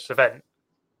serious event.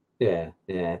 Yeah.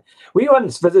 We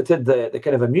once visited the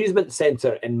kind of amusement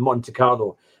centre in Monte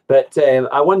Carlo, but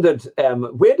I wondered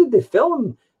where did they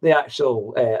film the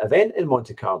actual event in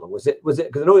Monte Carlo? Was it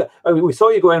because I know we saw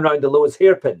you going around the Lowe's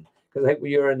hairpin because I think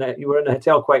you were in a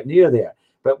hotel quite near there.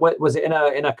 But what was it in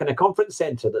a kind of conference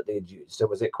centre that they'd used, or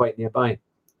was it quite nearby?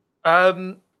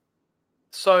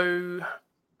 So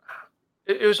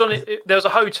it was there was a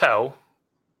hotel,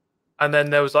 and then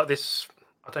there was like this.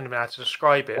 I don't even know how to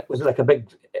describe it. Was it like a big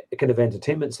kind of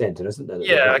entertainment centre, isn't there?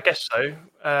 Yeah, I guess so.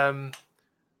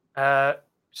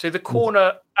 So the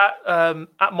corner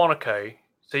at Monaco.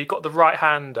 So you've got the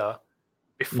right-hander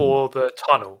before the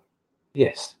tunnel.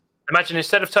 Yes. Imagine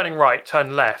instead of turning right,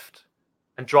 turn left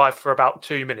and drive for about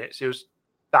 2 minutes. It was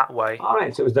that way. All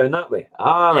right, so it was down that way.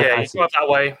 Yeah, you drive that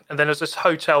way. And then there's this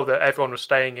hotel that everyone was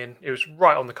staying in. It was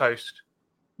right on the coast.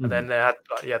 And then they had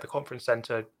the conference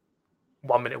centre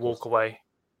 1 minute walk away.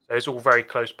 So it's all very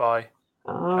close by.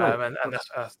 And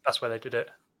that's where they did it.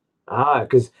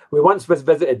 Because we once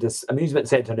visited this amusement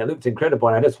centre and it looked incredible,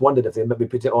 and I just wondered if they maybe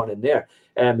put it on in there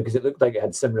because it looked like it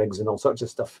had sim rigs and all sorts of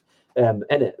stuff in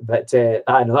it. But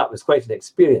I know that was quite an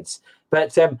experience.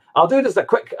 But I'll do just a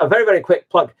very, very quick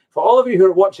plug for all of you who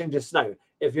are watching just now.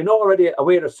 If you're not already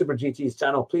aware of Super GT's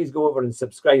channel, please go over and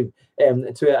subscribe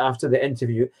to it after the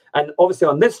interview. And obviously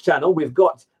on this channel, this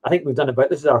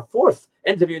is our 4th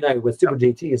interview now with Super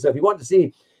GT. So if you want to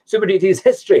see Super GT's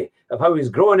history of how he's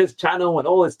growing his channel and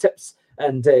all his tips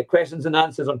and questions and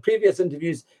answers on previous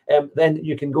interviews, then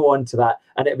you can go on to that.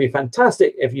 And it'd be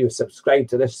fantastic if you subscribe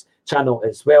to this channel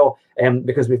as well,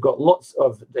 because we've got lots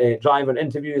of driver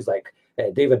interviews like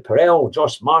David Perel,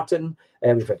 Josh Martin,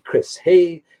 we've had Chris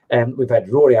Hay, we've had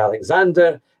Rory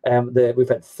Alexander, we've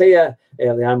had Thea,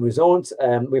 Leanne Rousant,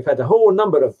 we've had a whole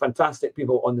number of fantastic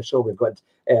people on the show. We've got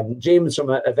James from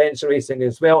Adventure Racing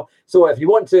as well. So if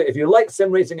you like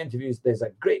sim racing interviews, there's a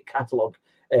great catalogue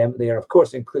there, of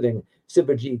course, including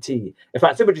Super GT. In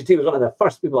fact, Super GT was one of the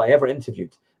first people I ever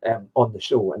interviewed on the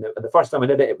show. And the first time I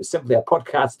did it, it was simply a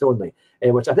podcast only,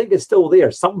 which I think is still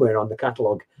there somewhere on the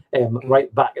catalogue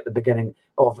right back at the beginning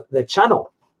of the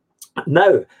channel.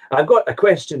 Now, I've got a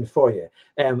question for you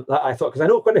that I thought, because I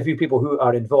know quite a few people who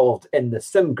are involved in the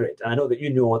sim grid, and I know that you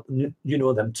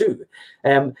know them too.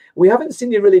 We haven't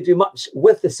seen you really do much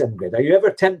with the sim grid. Are you ever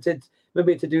tempted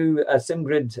maybe to do a sim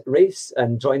grid race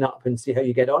and join up and see how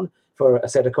you get on for a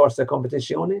Assetto Corsa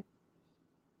Competizione?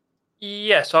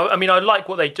 Yes, I mean, I like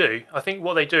what they do. I think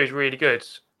what they do is really good.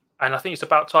 And I think it's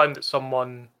about time that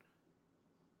someone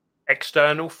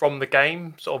external from the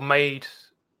game sort of made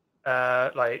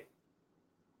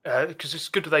because it's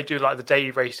good that they do like the daily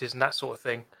races and that sort of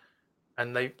thing,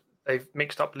 and they've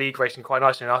mixed up league racing quite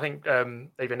nicely. And I think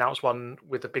they've announced one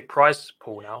with a big prize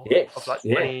pool now of like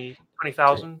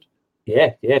 20,000.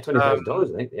 Yeah,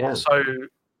 $20,000. I think. Yeah. So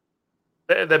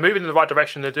they're moving in the right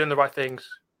direction. They're doing the right things.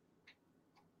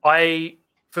 I'd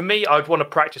want to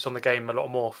practice on the game a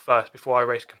lot more first before I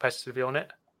race competitively on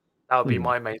it. That would be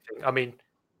my main thing. I mean,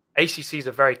 ACC is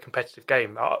a very competitive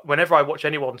game. Whenever I watch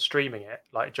anyone streaming it,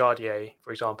 like Jardier,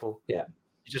 for example, you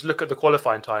just look at the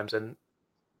qualifying times and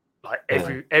like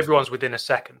everyone's within a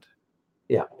second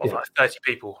of like 30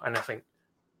 people. And I think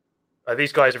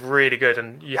these guys are really good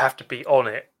and you have to be on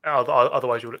it.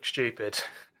 Otherwise you'll look stupid.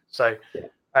 So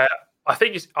I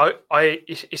think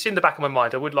it's in the back of my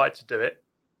mind. I would like to do it.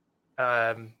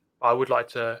 I would like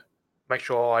to make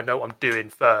sure I know what I'm doing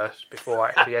first before I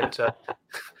actually enter.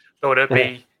 Don't want to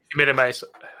be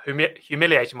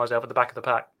humiliating myself at the back of the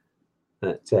pack.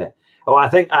 I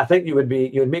think you would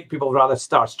make people rather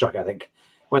starstruck. I think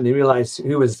when they realise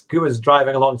who was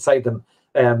driving alongside them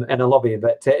in a lobby.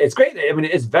 But it's great. I mean,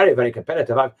 it is very, very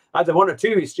competitive. I've done 1 or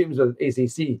 2 streams with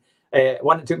ACC.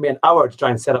 One that took me an hour to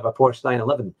try and set up a Porsche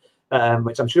 911,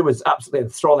 which I'm sure was absolutely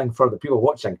enthralling for the people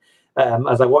watching.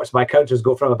 As I watched my counters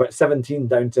go from about 17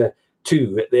 down to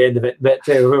 2 at the end of it, but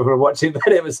we were watching. But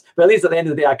at least at the end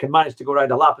of the day, I can manage to go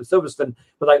around a lap at Silverstone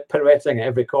without pirouetting at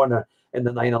every corner in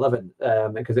the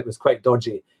 911 because it was quite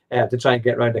dodgy to try and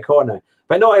get around the corner.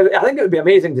 But no, I think it would be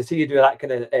amazing to see you do that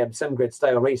kind of sim grid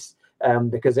style race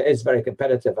because it is very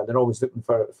competitive and they're always looking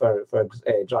for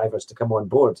drivers to come on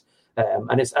board.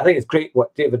 And I think it's great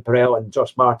what David Perel and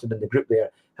Josh Martin and the group there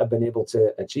have been able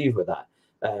to achieve with that.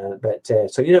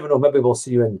 So you never know. Maybe we'll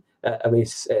see you in a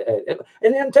race.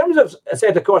 And in terms of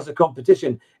set of course of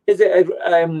competition, is it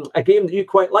a game that you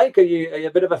quite like? Are you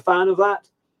a bit of a fan of that?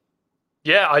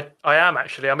 Yeah, I am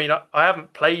actually. I mean, I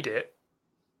haven't played it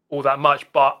all that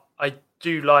much, but I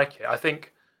do like it. I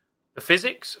think the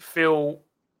physics feel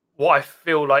what I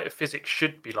feel like physics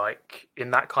should be like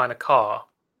in that kind of car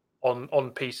on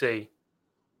PC.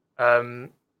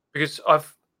 Because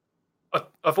I've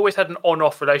always had an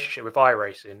on-off relationship with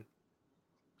iRacing.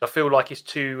 I feel like it's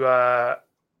too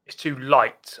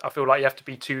light. I feel like you have to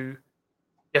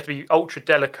be ultra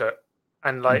delicate,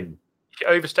 and like if you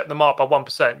overstep the mark by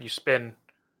 1%, you spin,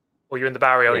 or you're in the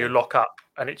barrier, or you lock up,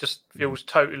 and it just feels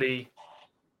totally.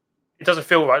 It doesn't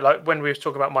feel right. Like when we were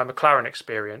talking about my McLaren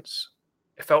experience,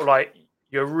 it felt like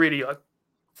you're really like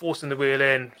forcing the wheel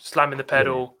in, slamming the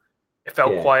pedal. It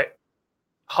felt quite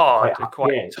hard and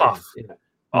quite tough.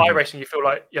 iRacing, you feel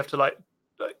like you have to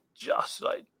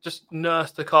just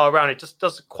nurse the car around. It just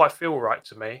doesn't quite feel right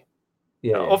to me.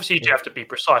 Obviously, you do have to be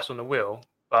precise on the wheel,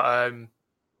 but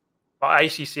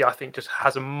ACC I think just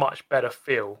has a much better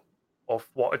feel of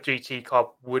what a GT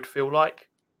car would feel like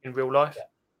in real life.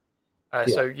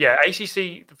 So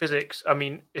ACC the physics. I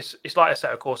mean, it's like a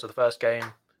set of course of the first game.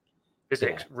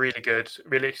 Physics really good,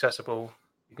 really accessible.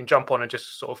 You can jump on and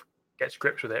just sort of get to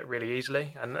grips with it really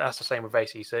easily, and that's the same with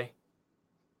ACC.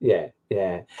 Yeah.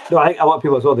 No, I think a lot of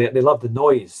people as well. They love the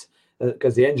noise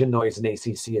because the engine noise in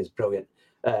ACC is brilliant,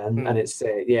 and it's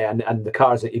and the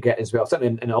cars that you get as well.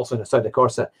 Certainly, and also in Assetto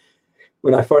Corsa.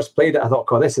 When I first played it, I thought,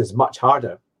 "God, this is much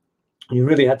harder." You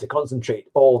really had to concentrate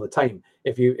all the time.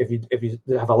 If you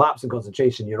have a lapse in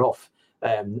concentration, you're off.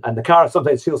 And the car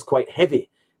sometimes feels quite heavy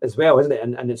as well, isn't it?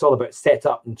 And it's all about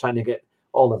setup and trying to get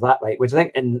all of that right. Which I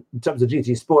think in terms of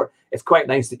GT Sport, it's quite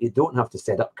nice that you don't have to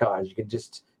set up cars. You can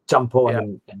just jump on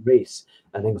and race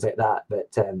and things like that.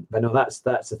 But no, that's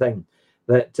the thing.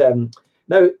 That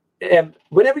now.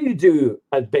 Whenever you do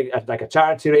a big, like a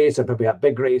charity race or maybe a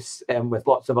big race with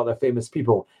lots of other famous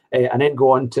people, and then go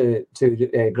on to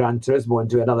Gran Turismo and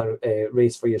do another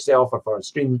race for yourself or for a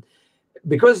stream,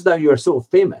 because now you're so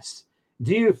famous,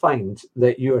 do you find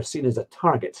that you're seen as a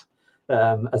target,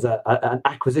 as an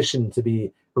acquisition to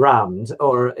be rammed,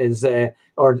 or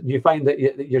do you find that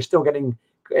you're still getting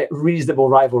reasonable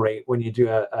rivalry when you do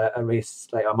a race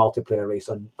like a multiplayer race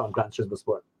on Gran Turismo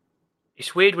Sport?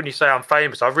 It's weird when you say I'm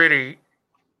famous. I'd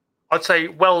say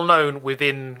well known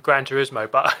within Gran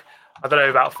Turismo, but I don't know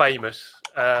about famous.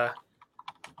 I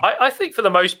think for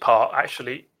the most part,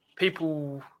 actually, I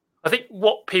think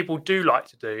what people do like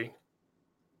to do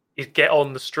is get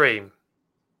on the stream.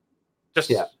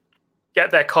 Just get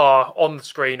their car on the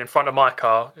screen in front of my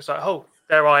car. It's like, oh,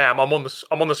 there I am. I'm on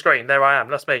the screen. There I am.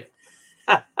 That's me.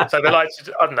 So they like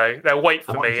to, I don't know, they'll wait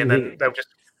for me and then they'll just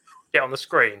get on the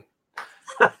screen.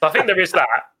 So I think there is that.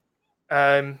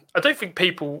 I don't think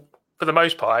people, for the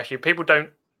most part, actually, people don't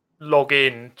log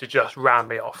in to just ram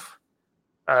me off.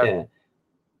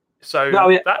 So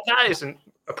that isn't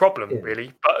a problem,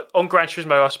 really. But on Gran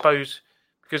Turismo, I suppose,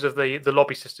 because of the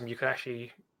lobby system, you can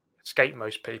actually escape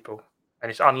most people.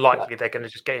 And it's unlikely they're going to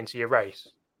just get into your race.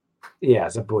 Yeah, I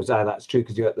suppose that's true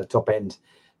because you're at the top end.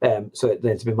 So it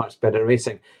tends to be much better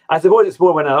racing. I suppose it's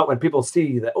more when people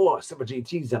see that, Super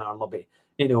GT's in our lobby,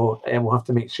 and we'll have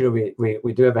to make sure we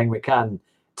do everything we can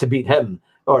to beat him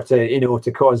or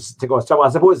to cause trouble. I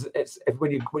suppose it's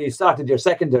when you started your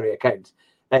secondary account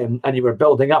and you were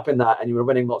building up in that and you were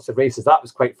winning lots of races, that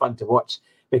was quite fun to watch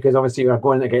because obviously you were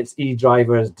going against E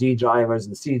drivers, D drivers,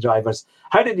 and C drivers.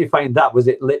 How did you find that? Was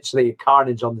it literally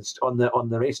carnage on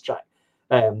the racetrack,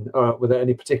 or were there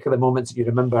any particular moments that you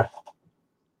remember?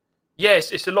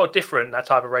 Yes, it's a lot different, that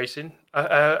type of racing.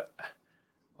 What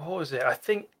was it? I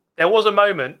think there was a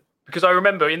moment, because I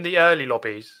remember in the early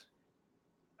lobbies,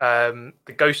 the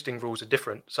ghosting rules are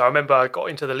different. So I remember I got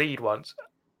into the lead once,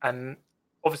 and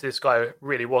obviously this guy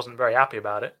really wasn't very happy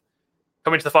about it.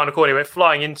 Coming to the final corner, he went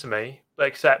flying into me, but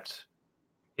except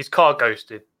his car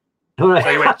ghosted. So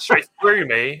he went straight through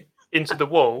me into the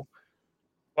wall.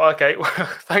 Well, okay,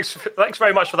 thanks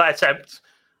very much for that attempt.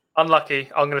 Unlucky,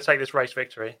 I'm going to take this race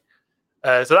victory.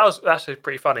 So that's actually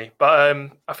pretty funny. But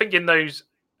I think in those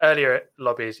earlier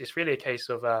lobbies, it's really a case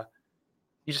of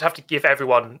you just have to give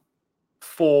everyone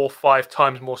 4 or 5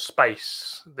 times more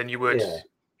space than you would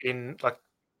in like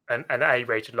an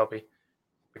A-rated lobby,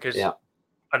 because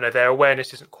I know their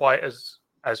awareness isn't quite as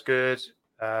good,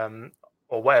 or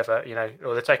whatever,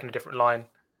 or they're taking a different line.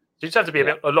 So you just have to be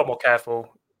a lot more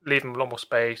careful, leave them a lot more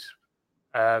space,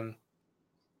 and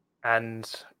then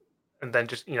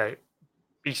just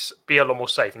be a lot more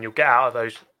safe, and you'll get out of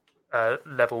those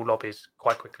level lobbies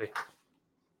quite quickly.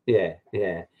 Yeah.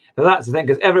 Now that's the thing,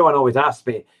 because everyone always asks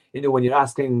me, when you're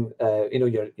asking,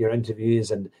 your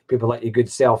interviews and people like your good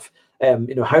self,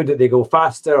 how did they go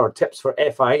faster, or tips for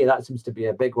FIA? That seems to be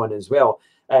a big one as well.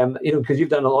 Because you've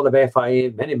done a lot of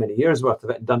FIA, many, many years worth of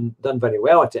it, and done very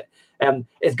well at it.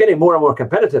 It's getting more and more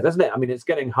competitive, isn't it? I mean, it's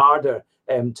getting harder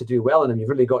to do well in them. You've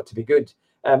really got to be good.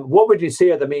 What would you say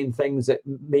are the main things that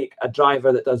make a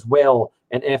driver that does well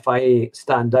in FIA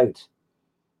stand out?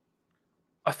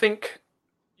 I think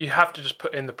you have to just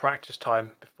put in the practice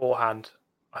time beforehand.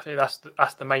 I think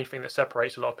that's the main thing that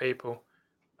separates a lot of people.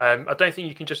 I don't think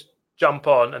you can just jump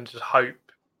on and just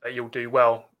hope that you'll do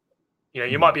well.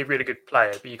 You might be a really good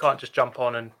player, but you can't just jump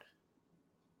on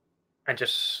and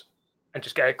just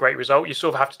get a great result. You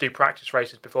sort of have to do practice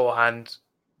races beforehand,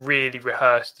 really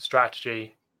rehearse the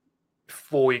strategy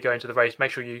before you go into the race.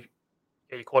 Make sure you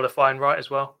get your qualifying right as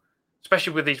well,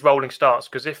 especially with these rolling starts,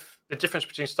 because if the difference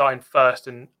between starting first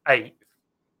and eighth,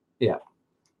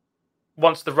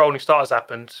 once the rolling start has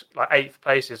happened, like eighth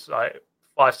place is like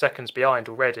 5 seconds behind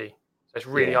already. So it's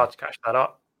really hard to catch that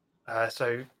up.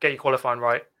 So get your qualifying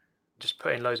right, just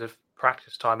put in loads of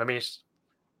practice time. I mean, it's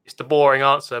the boring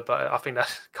answer, but I think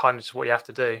that's kind of just what you have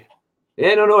to do.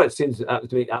 Yeah, no, it seems to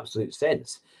make absolute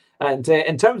sense. And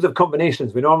in terms of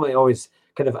combinations, we normally always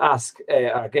kind of ask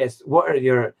our guests, what are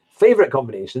your favourite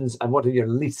combinations and what are your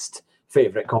least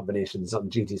favourite combinations on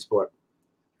GT Sport?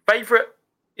 Favourite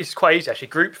is quite easy, actually.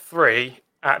 Group 3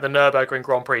 at the Nürburgring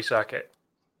Grand Prix circuit.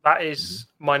 That is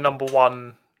my number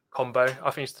one combo.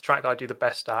 I think it's the track that I do the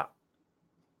best at.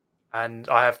 And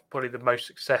I have probably the most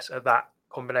success at that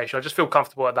combination. I just feel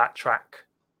comfortable at that track.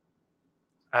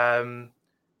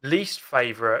 Least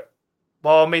favourite,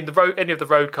 well, I mean, any of the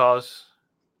road cars,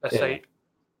 let's say,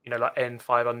 like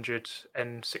N500,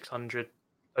 N600,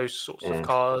 those sorts of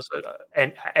cars,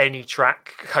 any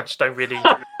track, I just don't really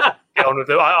get on with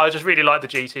them. I just really like the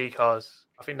GT cars.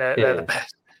 I think they're the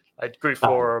best. Like Group 4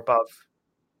 or above.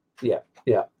 Yeah.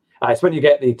 It's when you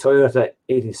get the Toyota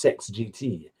 86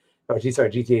 GT,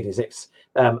 GT86,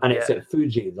 and it's at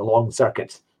Fuji, the long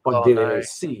circuit on Daily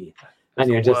Race C. And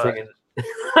you're just thinking,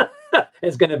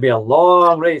 it's going to be a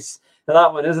long race for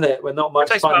that one, isn't it? With not much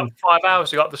fun. It takes about 5 hours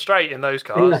to go up the straight in those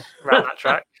cars around that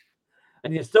track.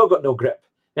 And you've still got no grip,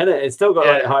 isn't it? It's still got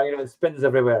it spins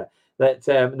everywhere. That's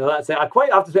it. I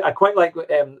quite like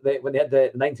when they had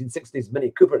the 1960s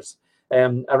Mini Coopers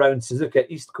around Suzuka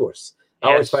East Course.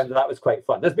 I always found that was quite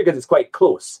fun. That's because it's quite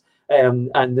close.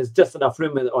 And there's just enough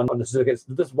room on the Suzuka. It's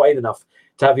just wide enough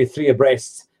to have you three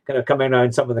abreast kind of coming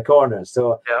around some of the corners.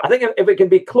 So I think if it can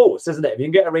be close, isn't it? If you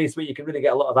can get a race where you can really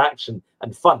get a lot of action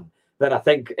and fun, then I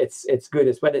think it's good.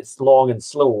 It's when it's long and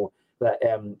slow that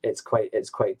it's quite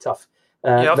tough.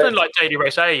 I think like Daily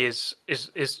Race A is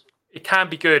it can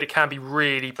be good, it can be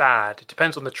really bad. It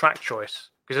depends on the track choice,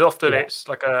 because often it's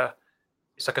like a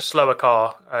slower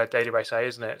car, Daily Race A,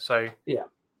 isn't it? So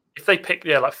if they pick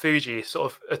like Fuji, it's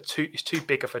sort of it's too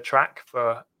big of a track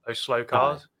for those slow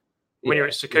cars. When you're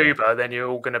at Tsukuba, then you're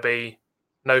all going to be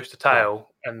nose to tail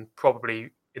and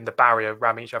probably in the barrier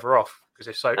ramming each other off because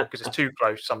it's too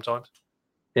close sometimes.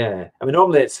 Yeah, I mean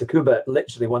normally it's Tsukuba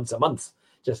literally once a month,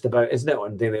 just about, isn't it?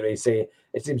 On Daily Race A,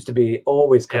 it seems to be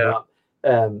always coming up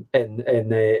in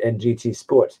GT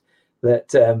Sport.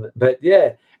 But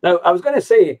now I was going to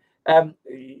say.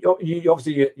 You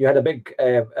obviously had a big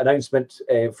announcement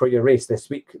for your race this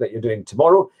week that you're doing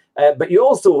tomorrow, but you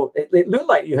also it looked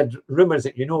like you had rumours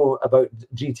that about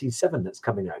GT7 that's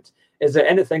coming out. Is there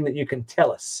anything that you can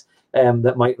tell us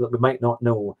that we might not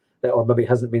know that, or maybe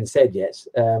hasn't been said yet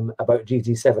about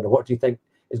GT7, or what do you think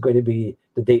is going to be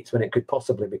the dates when it could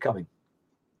possibly be coming?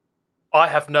 I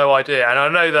have no idea, and I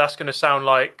know that's going to sound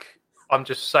like I'm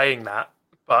just saying that,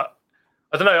 but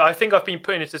I don't know. I think I've been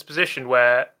put into this position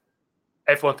where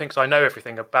everyone thinks I know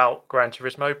everything about Gran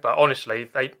Turismo, but honestly,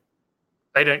 they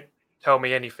don't tell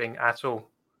me anything at all.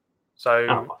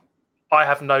 So I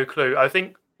have no clue. I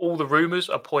think all the rumours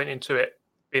are pointing to it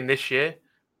in this year.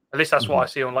 At least that's what I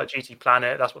see on like GT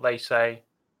Planet. That's what they say.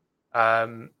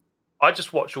 I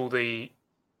just watch I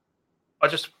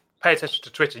just pay attention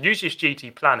to Twitter. Usually it's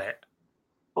GT Planet.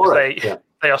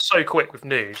 They are so quick with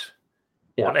news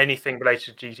on anything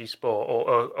related to GT Sport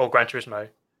or Gran Turismo.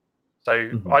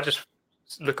 So I just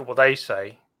look at what they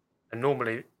say, and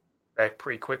normally they're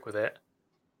pretty quick with it.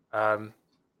 I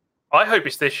hope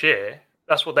it's this year.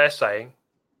 That's what they're saying.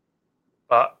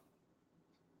 But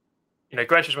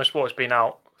Gran Turismo Sport has been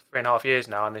out 3.5 years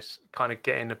now, and it's kind of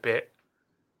getting a bit,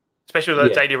 especially with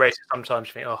the daily races. Sometimes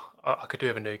you think, I could do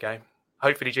with a new game.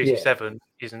 Hopefully GT7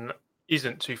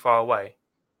 isn't too far away.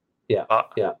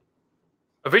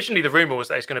 Originally the rumor was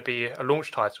that it's going to be a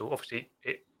launch title. Obviously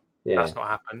that's not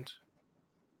happened.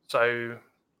 So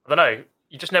I don't know.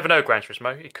 You just never know, Gran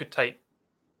Turismo. It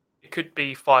could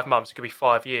be 5 months. It could be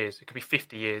 5 years. It could be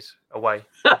 50 years away.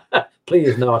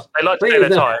 Please not. They like to Please take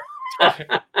their time.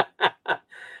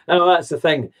 Oh, that's the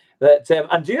thing. That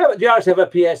and do you actually have a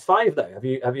PS5 now?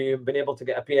 Have you been able to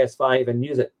get a PS5 and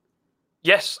use it?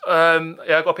 Yes. Yeah,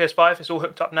 I've got a PS5. It's all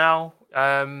hooked up now.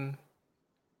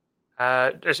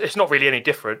 It's not really any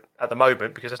different at the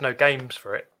moment because there's no games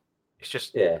for it. It's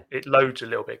just it loads a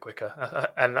little bit quicker,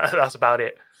 and that's about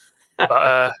it.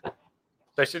 But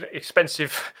it's an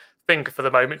expensive thing for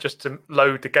the moment just to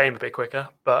load the game a bit quicker.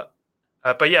 But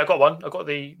yeah, I got one. I got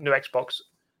the new Xbox,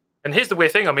 and here's the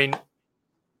weird thing. I mean, it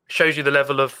shows you the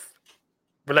level of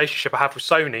relationship I have with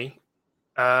Sony.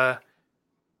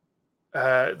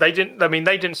 They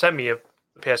didn't send me a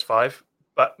PS5,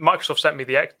 but Microsoft sent me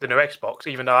the new Xbox,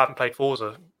 even though I haven't played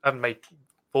Forza. I haven't made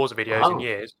Forza videos in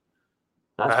years.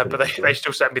 But they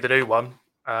still sent me the new one.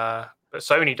 But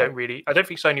Sony don't really. I don't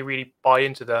think Sony really buy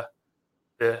into the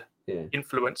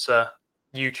influencer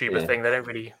YouTuber thing. They don't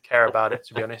really care about it,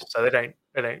 to be honest. So they don't.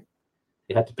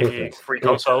 You had to pay for it. Free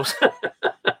consoles. Or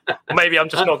maybe I'm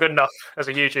just not good enough as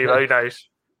a YouTuber. Who knows?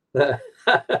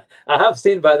 I have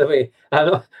seen, by the way. I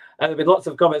know, and there've been lots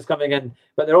of comments coming in,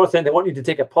 but they're all saying they want you to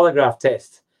take a polygraph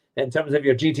test in terms of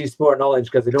your GT Sport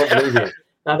knowledge because they don't believe you.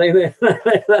 I think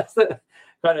that's the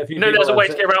kind of. There's a way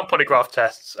to get around polygraph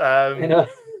tests.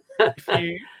 If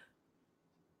you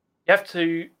have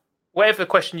to, whatever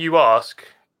question you ask,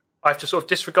 I have to sort of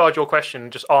disregard your question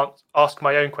and just ask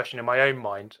my own question in my own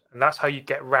mind, and that's how you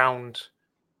get around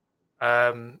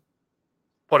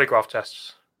polygraph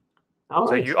tests.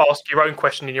 So you ask your own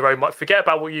question in your own mind. Forget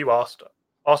about what you asked.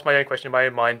 Ask my own question in my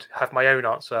own mind. Have my own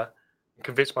answer. And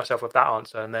convince myself of that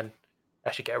answer, and then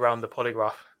actually get around the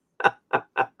polygraph.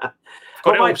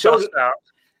 My children,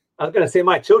 I was going to say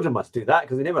my children must do that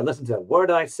because they never listen to a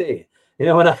word I say.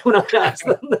 When I ask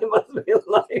them, they must be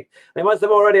like they must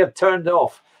have already have turned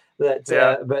off. That,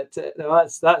 no,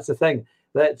 that's the thing.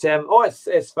 That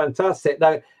it's fantastic.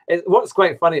 Now, what's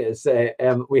quite funny is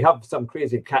we have some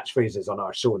crazy catchphrases on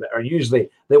our show that are usually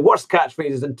the worst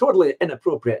catchphrases and totally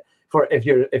inappropriate for if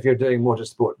you're doing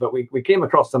motorsport. But we came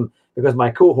across them because my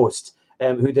co-host,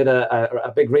 who did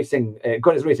a big racing,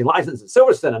 got his racing license at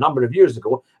Silverstone a number of years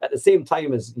ago, at the same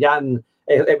time as Jan.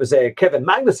 It was Kevin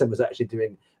Magnussen was actually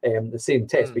doing the same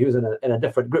test, but he was in a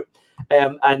different group.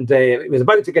 And he was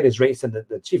about to get his race, and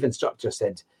the chief instructor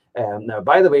said, now,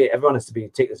 by the way, everyone has to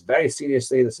take this very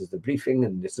seriously. This is the briefing,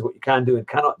 and this is what you can do and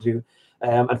cannot do.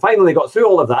 And finally got through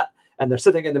all of that, and they're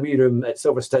sitting in the wee room at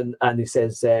Silverstone, and he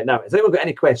says, now, has anyone got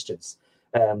any questions?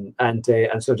 And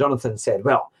so Jonathan said,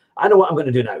 well, I know what I'm going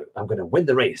to do now. I'm going to win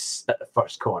the race at the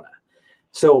first corner.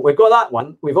 So we've got that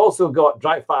one. We've also got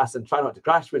drive fast and try not to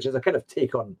crash, which is a kind of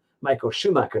take on Michael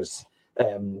Schumacher's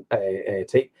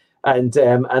take. And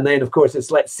then, of course, it's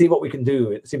let's see what we can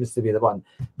do. It seems to be the one.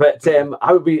 But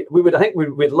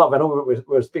we'd love. I know we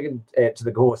were speaking to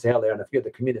the hosts earlier and a few of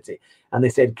the community, and they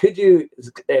said, could you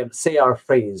say our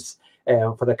phrase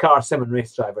for the Car Sim and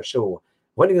Race Driver show,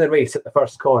 winning the race at the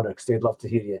first corner? Because they'd love to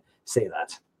hear you say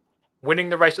that. Winning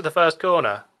the race at the first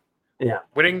corner. Yeah.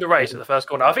 Winning the race at the first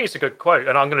corner. I think it's a good quote,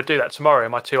 and I'm going to do that tomorrow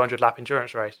in my 200 lap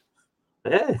endurance race.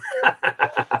 Yeah.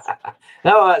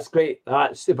 No, that's great.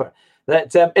 That's super.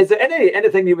 That is there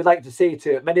anything you would like to say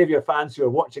to many of your fans who are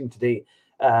watching today?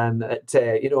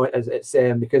 It's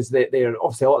because they're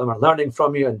obviously a lot of them are learning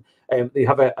from you, and they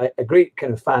have a great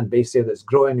kind of fan base here that's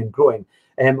growing and growing.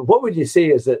 What would you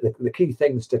say is that the key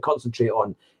things to concentrate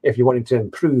on if you're wanting to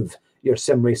improve your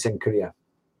sim racing career?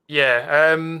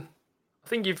 Yeah, I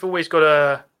think you've always got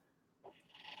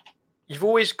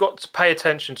to pay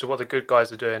attention to what the good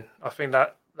guys are doing. I think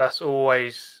there's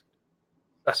always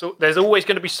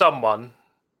going to be someone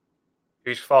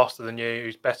who's faster than you,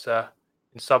 who's better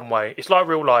in some way. It's like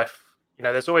real life.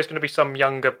 There's always going to be some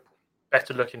younger,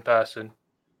 better looking person.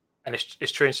 And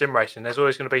it's true in sim racing. There's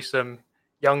always going to be some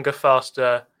younger,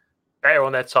 faster, better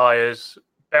on their tyres,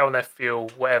 better on their fuel,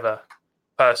 whatever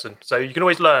person. So you can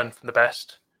always learn from the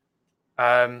best.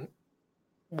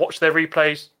 Watch their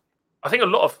replays. I think a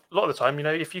lot of the time,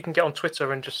 if you can get on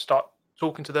Twitter and just start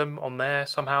talking to them on there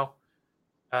somehow,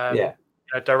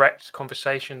 direct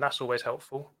conversation, that's always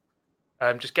helpful.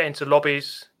 Just get into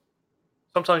lobbies.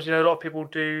 Sometimes, a lot of people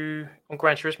do on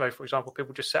Gran Turismo, for example,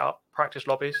 people just set up practice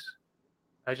lobbies.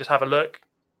 Just have a look,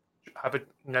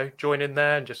 join in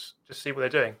there and just see what they're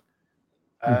doing.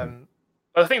 But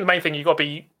I think the main thing you got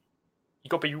to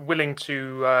be willing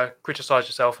to criticize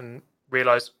yourself and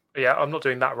realize, I'm not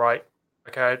doing that right.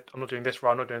 Okay, I'm not doing this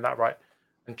right. I'm not doing that right,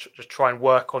 and just try and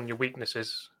work on your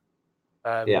weaknesses.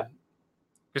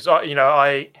 Because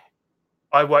I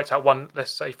worked out one.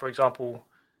 Let's say, for example,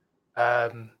 I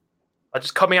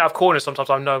just coming out of corners sometimes.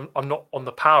 I know I'm not on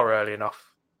the power early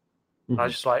enough. I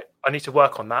just I need to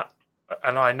work on that,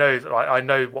 and I know that I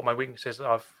know what my weaknesses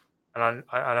are, and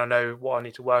I know what I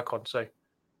need to work on. So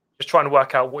just trying to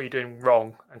work out what you're doing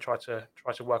wrong and try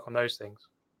to work on those things.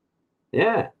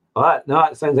 Yeah, well,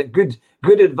 that sounds like good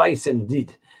advice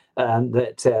indeed.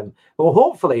 Well,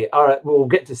 hopefully, we'll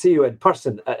get to see you in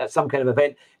person at some kind of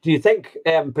event. Do you think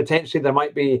potentially there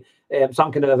might be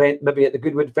some kind of event, maybe at the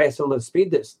Goodwood Festival of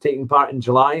Speed that's taking part in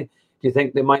July? Do you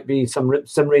think there might be some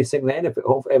sim racing then?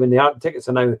 The tickets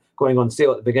are now going on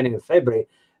sale at the beginning of February.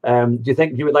 Do you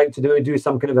think you would like to do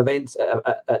some kind of events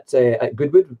at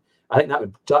Goodwood? I think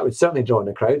that would certainly draw in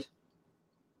a crowd.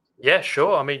 Yeah,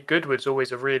 sure. I mean, Goodwood's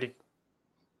always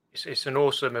it's an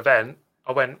awesome event.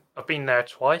 I've been there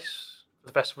twice for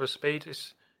the Festival of Speed.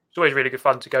 It's always really good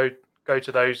fun to go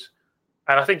to those.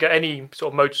 And I think at any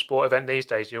sort of motorsport event these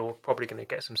days, you're probably going to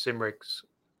get some sim rigs.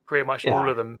 Pretty much all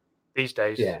of them these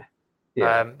days. Yeah.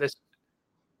 There's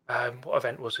what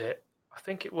event was it? I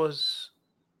think it was.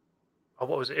 Oh,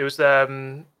 what was it? It was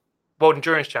the World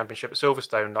Endurance Championship at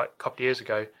Silverstone like a couple of years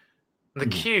ago. And the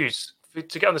queues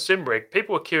to get on the sim rig,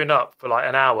 people were queuing up for like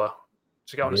an hour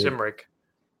to get on a sim rig.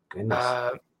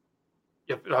 Goodness.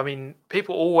 Yeah, I mean,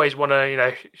 people always want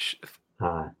to,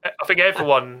 I think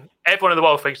everyone in the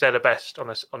world thinks they're the best on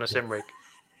a sim rig.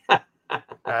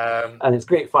 And it's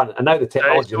great fun. And now the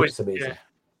technology looks amazing.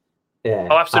 Yeah.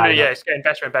 Oh, absolutely. Yeah, it's getting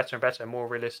better and better and better, more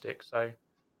realistic. So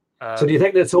do you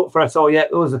think there's hope for us all yet?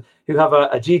 Those who have a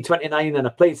G29 and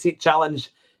a play seat challenge,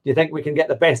 do you think we can get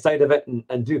the best out of it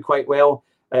and do quite well?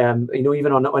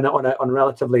 Even on a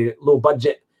relatively low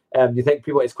budget, do you think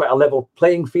it's quite a level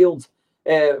playing field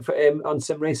on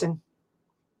sim racing?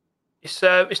 It's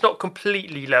not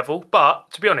completely level,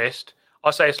 but to be honest,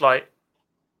 I'd say it's probably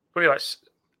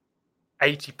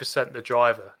 80% the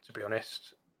driver. To be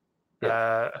honest,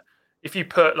 if you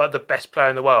put the best player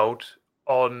in the world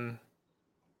on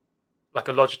like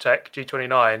a Logitech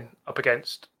G29 up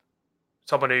against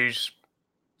someone who's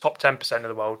top 10% of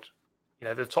the world,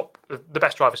 the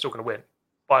best driver is still going to win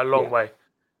by a long way.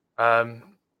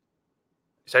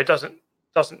 So it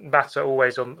doesn't matter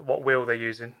always on what wheel they're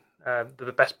using.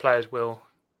 The best players will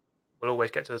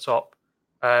always get to the top.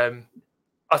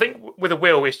 I think with a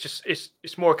wheel,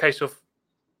 it's more a case of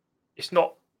it's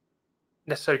not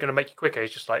necessarily going to make you quicker.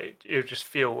 It's just it'll just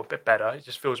feel a bit better. It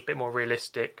just feels a bit more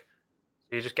realistic.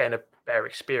 You're just getting a better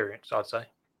experience, I'd say.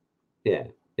 Yeah.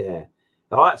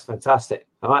 Oh, that's fantastic.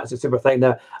 Oh, that's a super thing.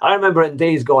 Now, I remember in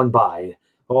days gone by,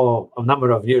 a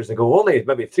number of years ago, only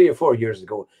maybe 3 or 4 years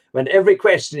ago, when every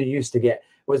question you used to get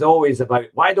was always about,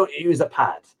 why don't you use a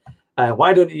pad?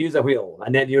 Why don't you use a wheel?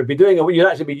 And then you'd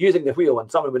actually be using the wheel, and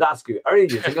someone would ask you, are you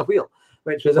using a wheel?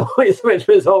 Which was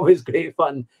always great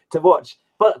fun to watch.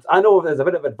 But I know there's a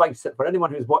bit of advice for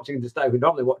anyone who's watching just now, who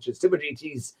normally watches Super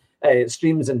GT's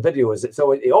streams and videos.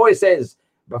 It always says,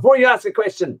 before you ask a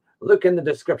question, look in the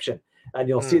description, and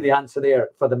you'll see the answer there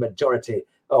for the majority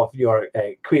of your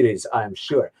queries, I'm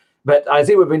sure. But I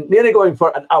see we've been nearly going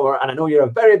for an hour, and I know you're a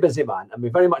very busy man, and we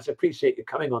very much appreciate you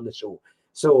coming on the show.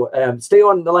 So stay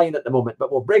on the line at the moment,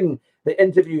 but we'll bring the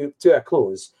interview to a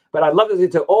close. But I'd love to say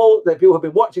to all the people who've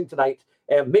been watching tonight,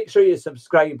 make sure you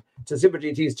subscribe to Super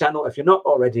GT's channel if you're not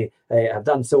already have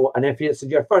done so. And if it's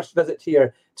your first visit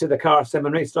here to the Car Sim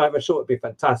and Race Driver Show, it'd be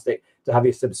fantastic to have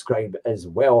you subscribe as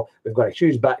well. We've got a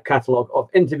huge back catalogue of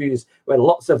interviews with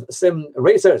lots of sim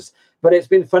racers. But it's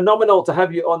been phenomenal to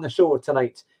have you on the show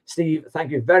tonight, Steve. Thank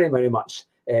you very, very much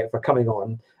for coming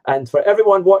on. And for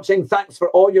everyone watching, thanks for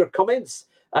all your comments.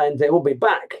 And we'll be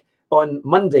back on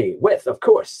Monday with, of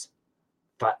course,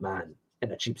 Fat Man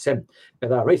in a cheap sim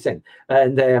with our racing.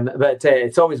 And but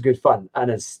it's always good fun. And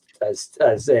as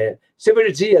Super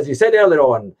G, as you said earlier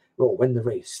on, will win the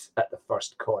race at the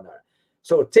first corner.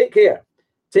 So take care.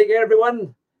 Take care,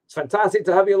 everyone. It's fantastic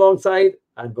to have you alongside,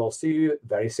 and we'll see you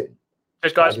very soon.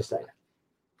 Cheers, guys.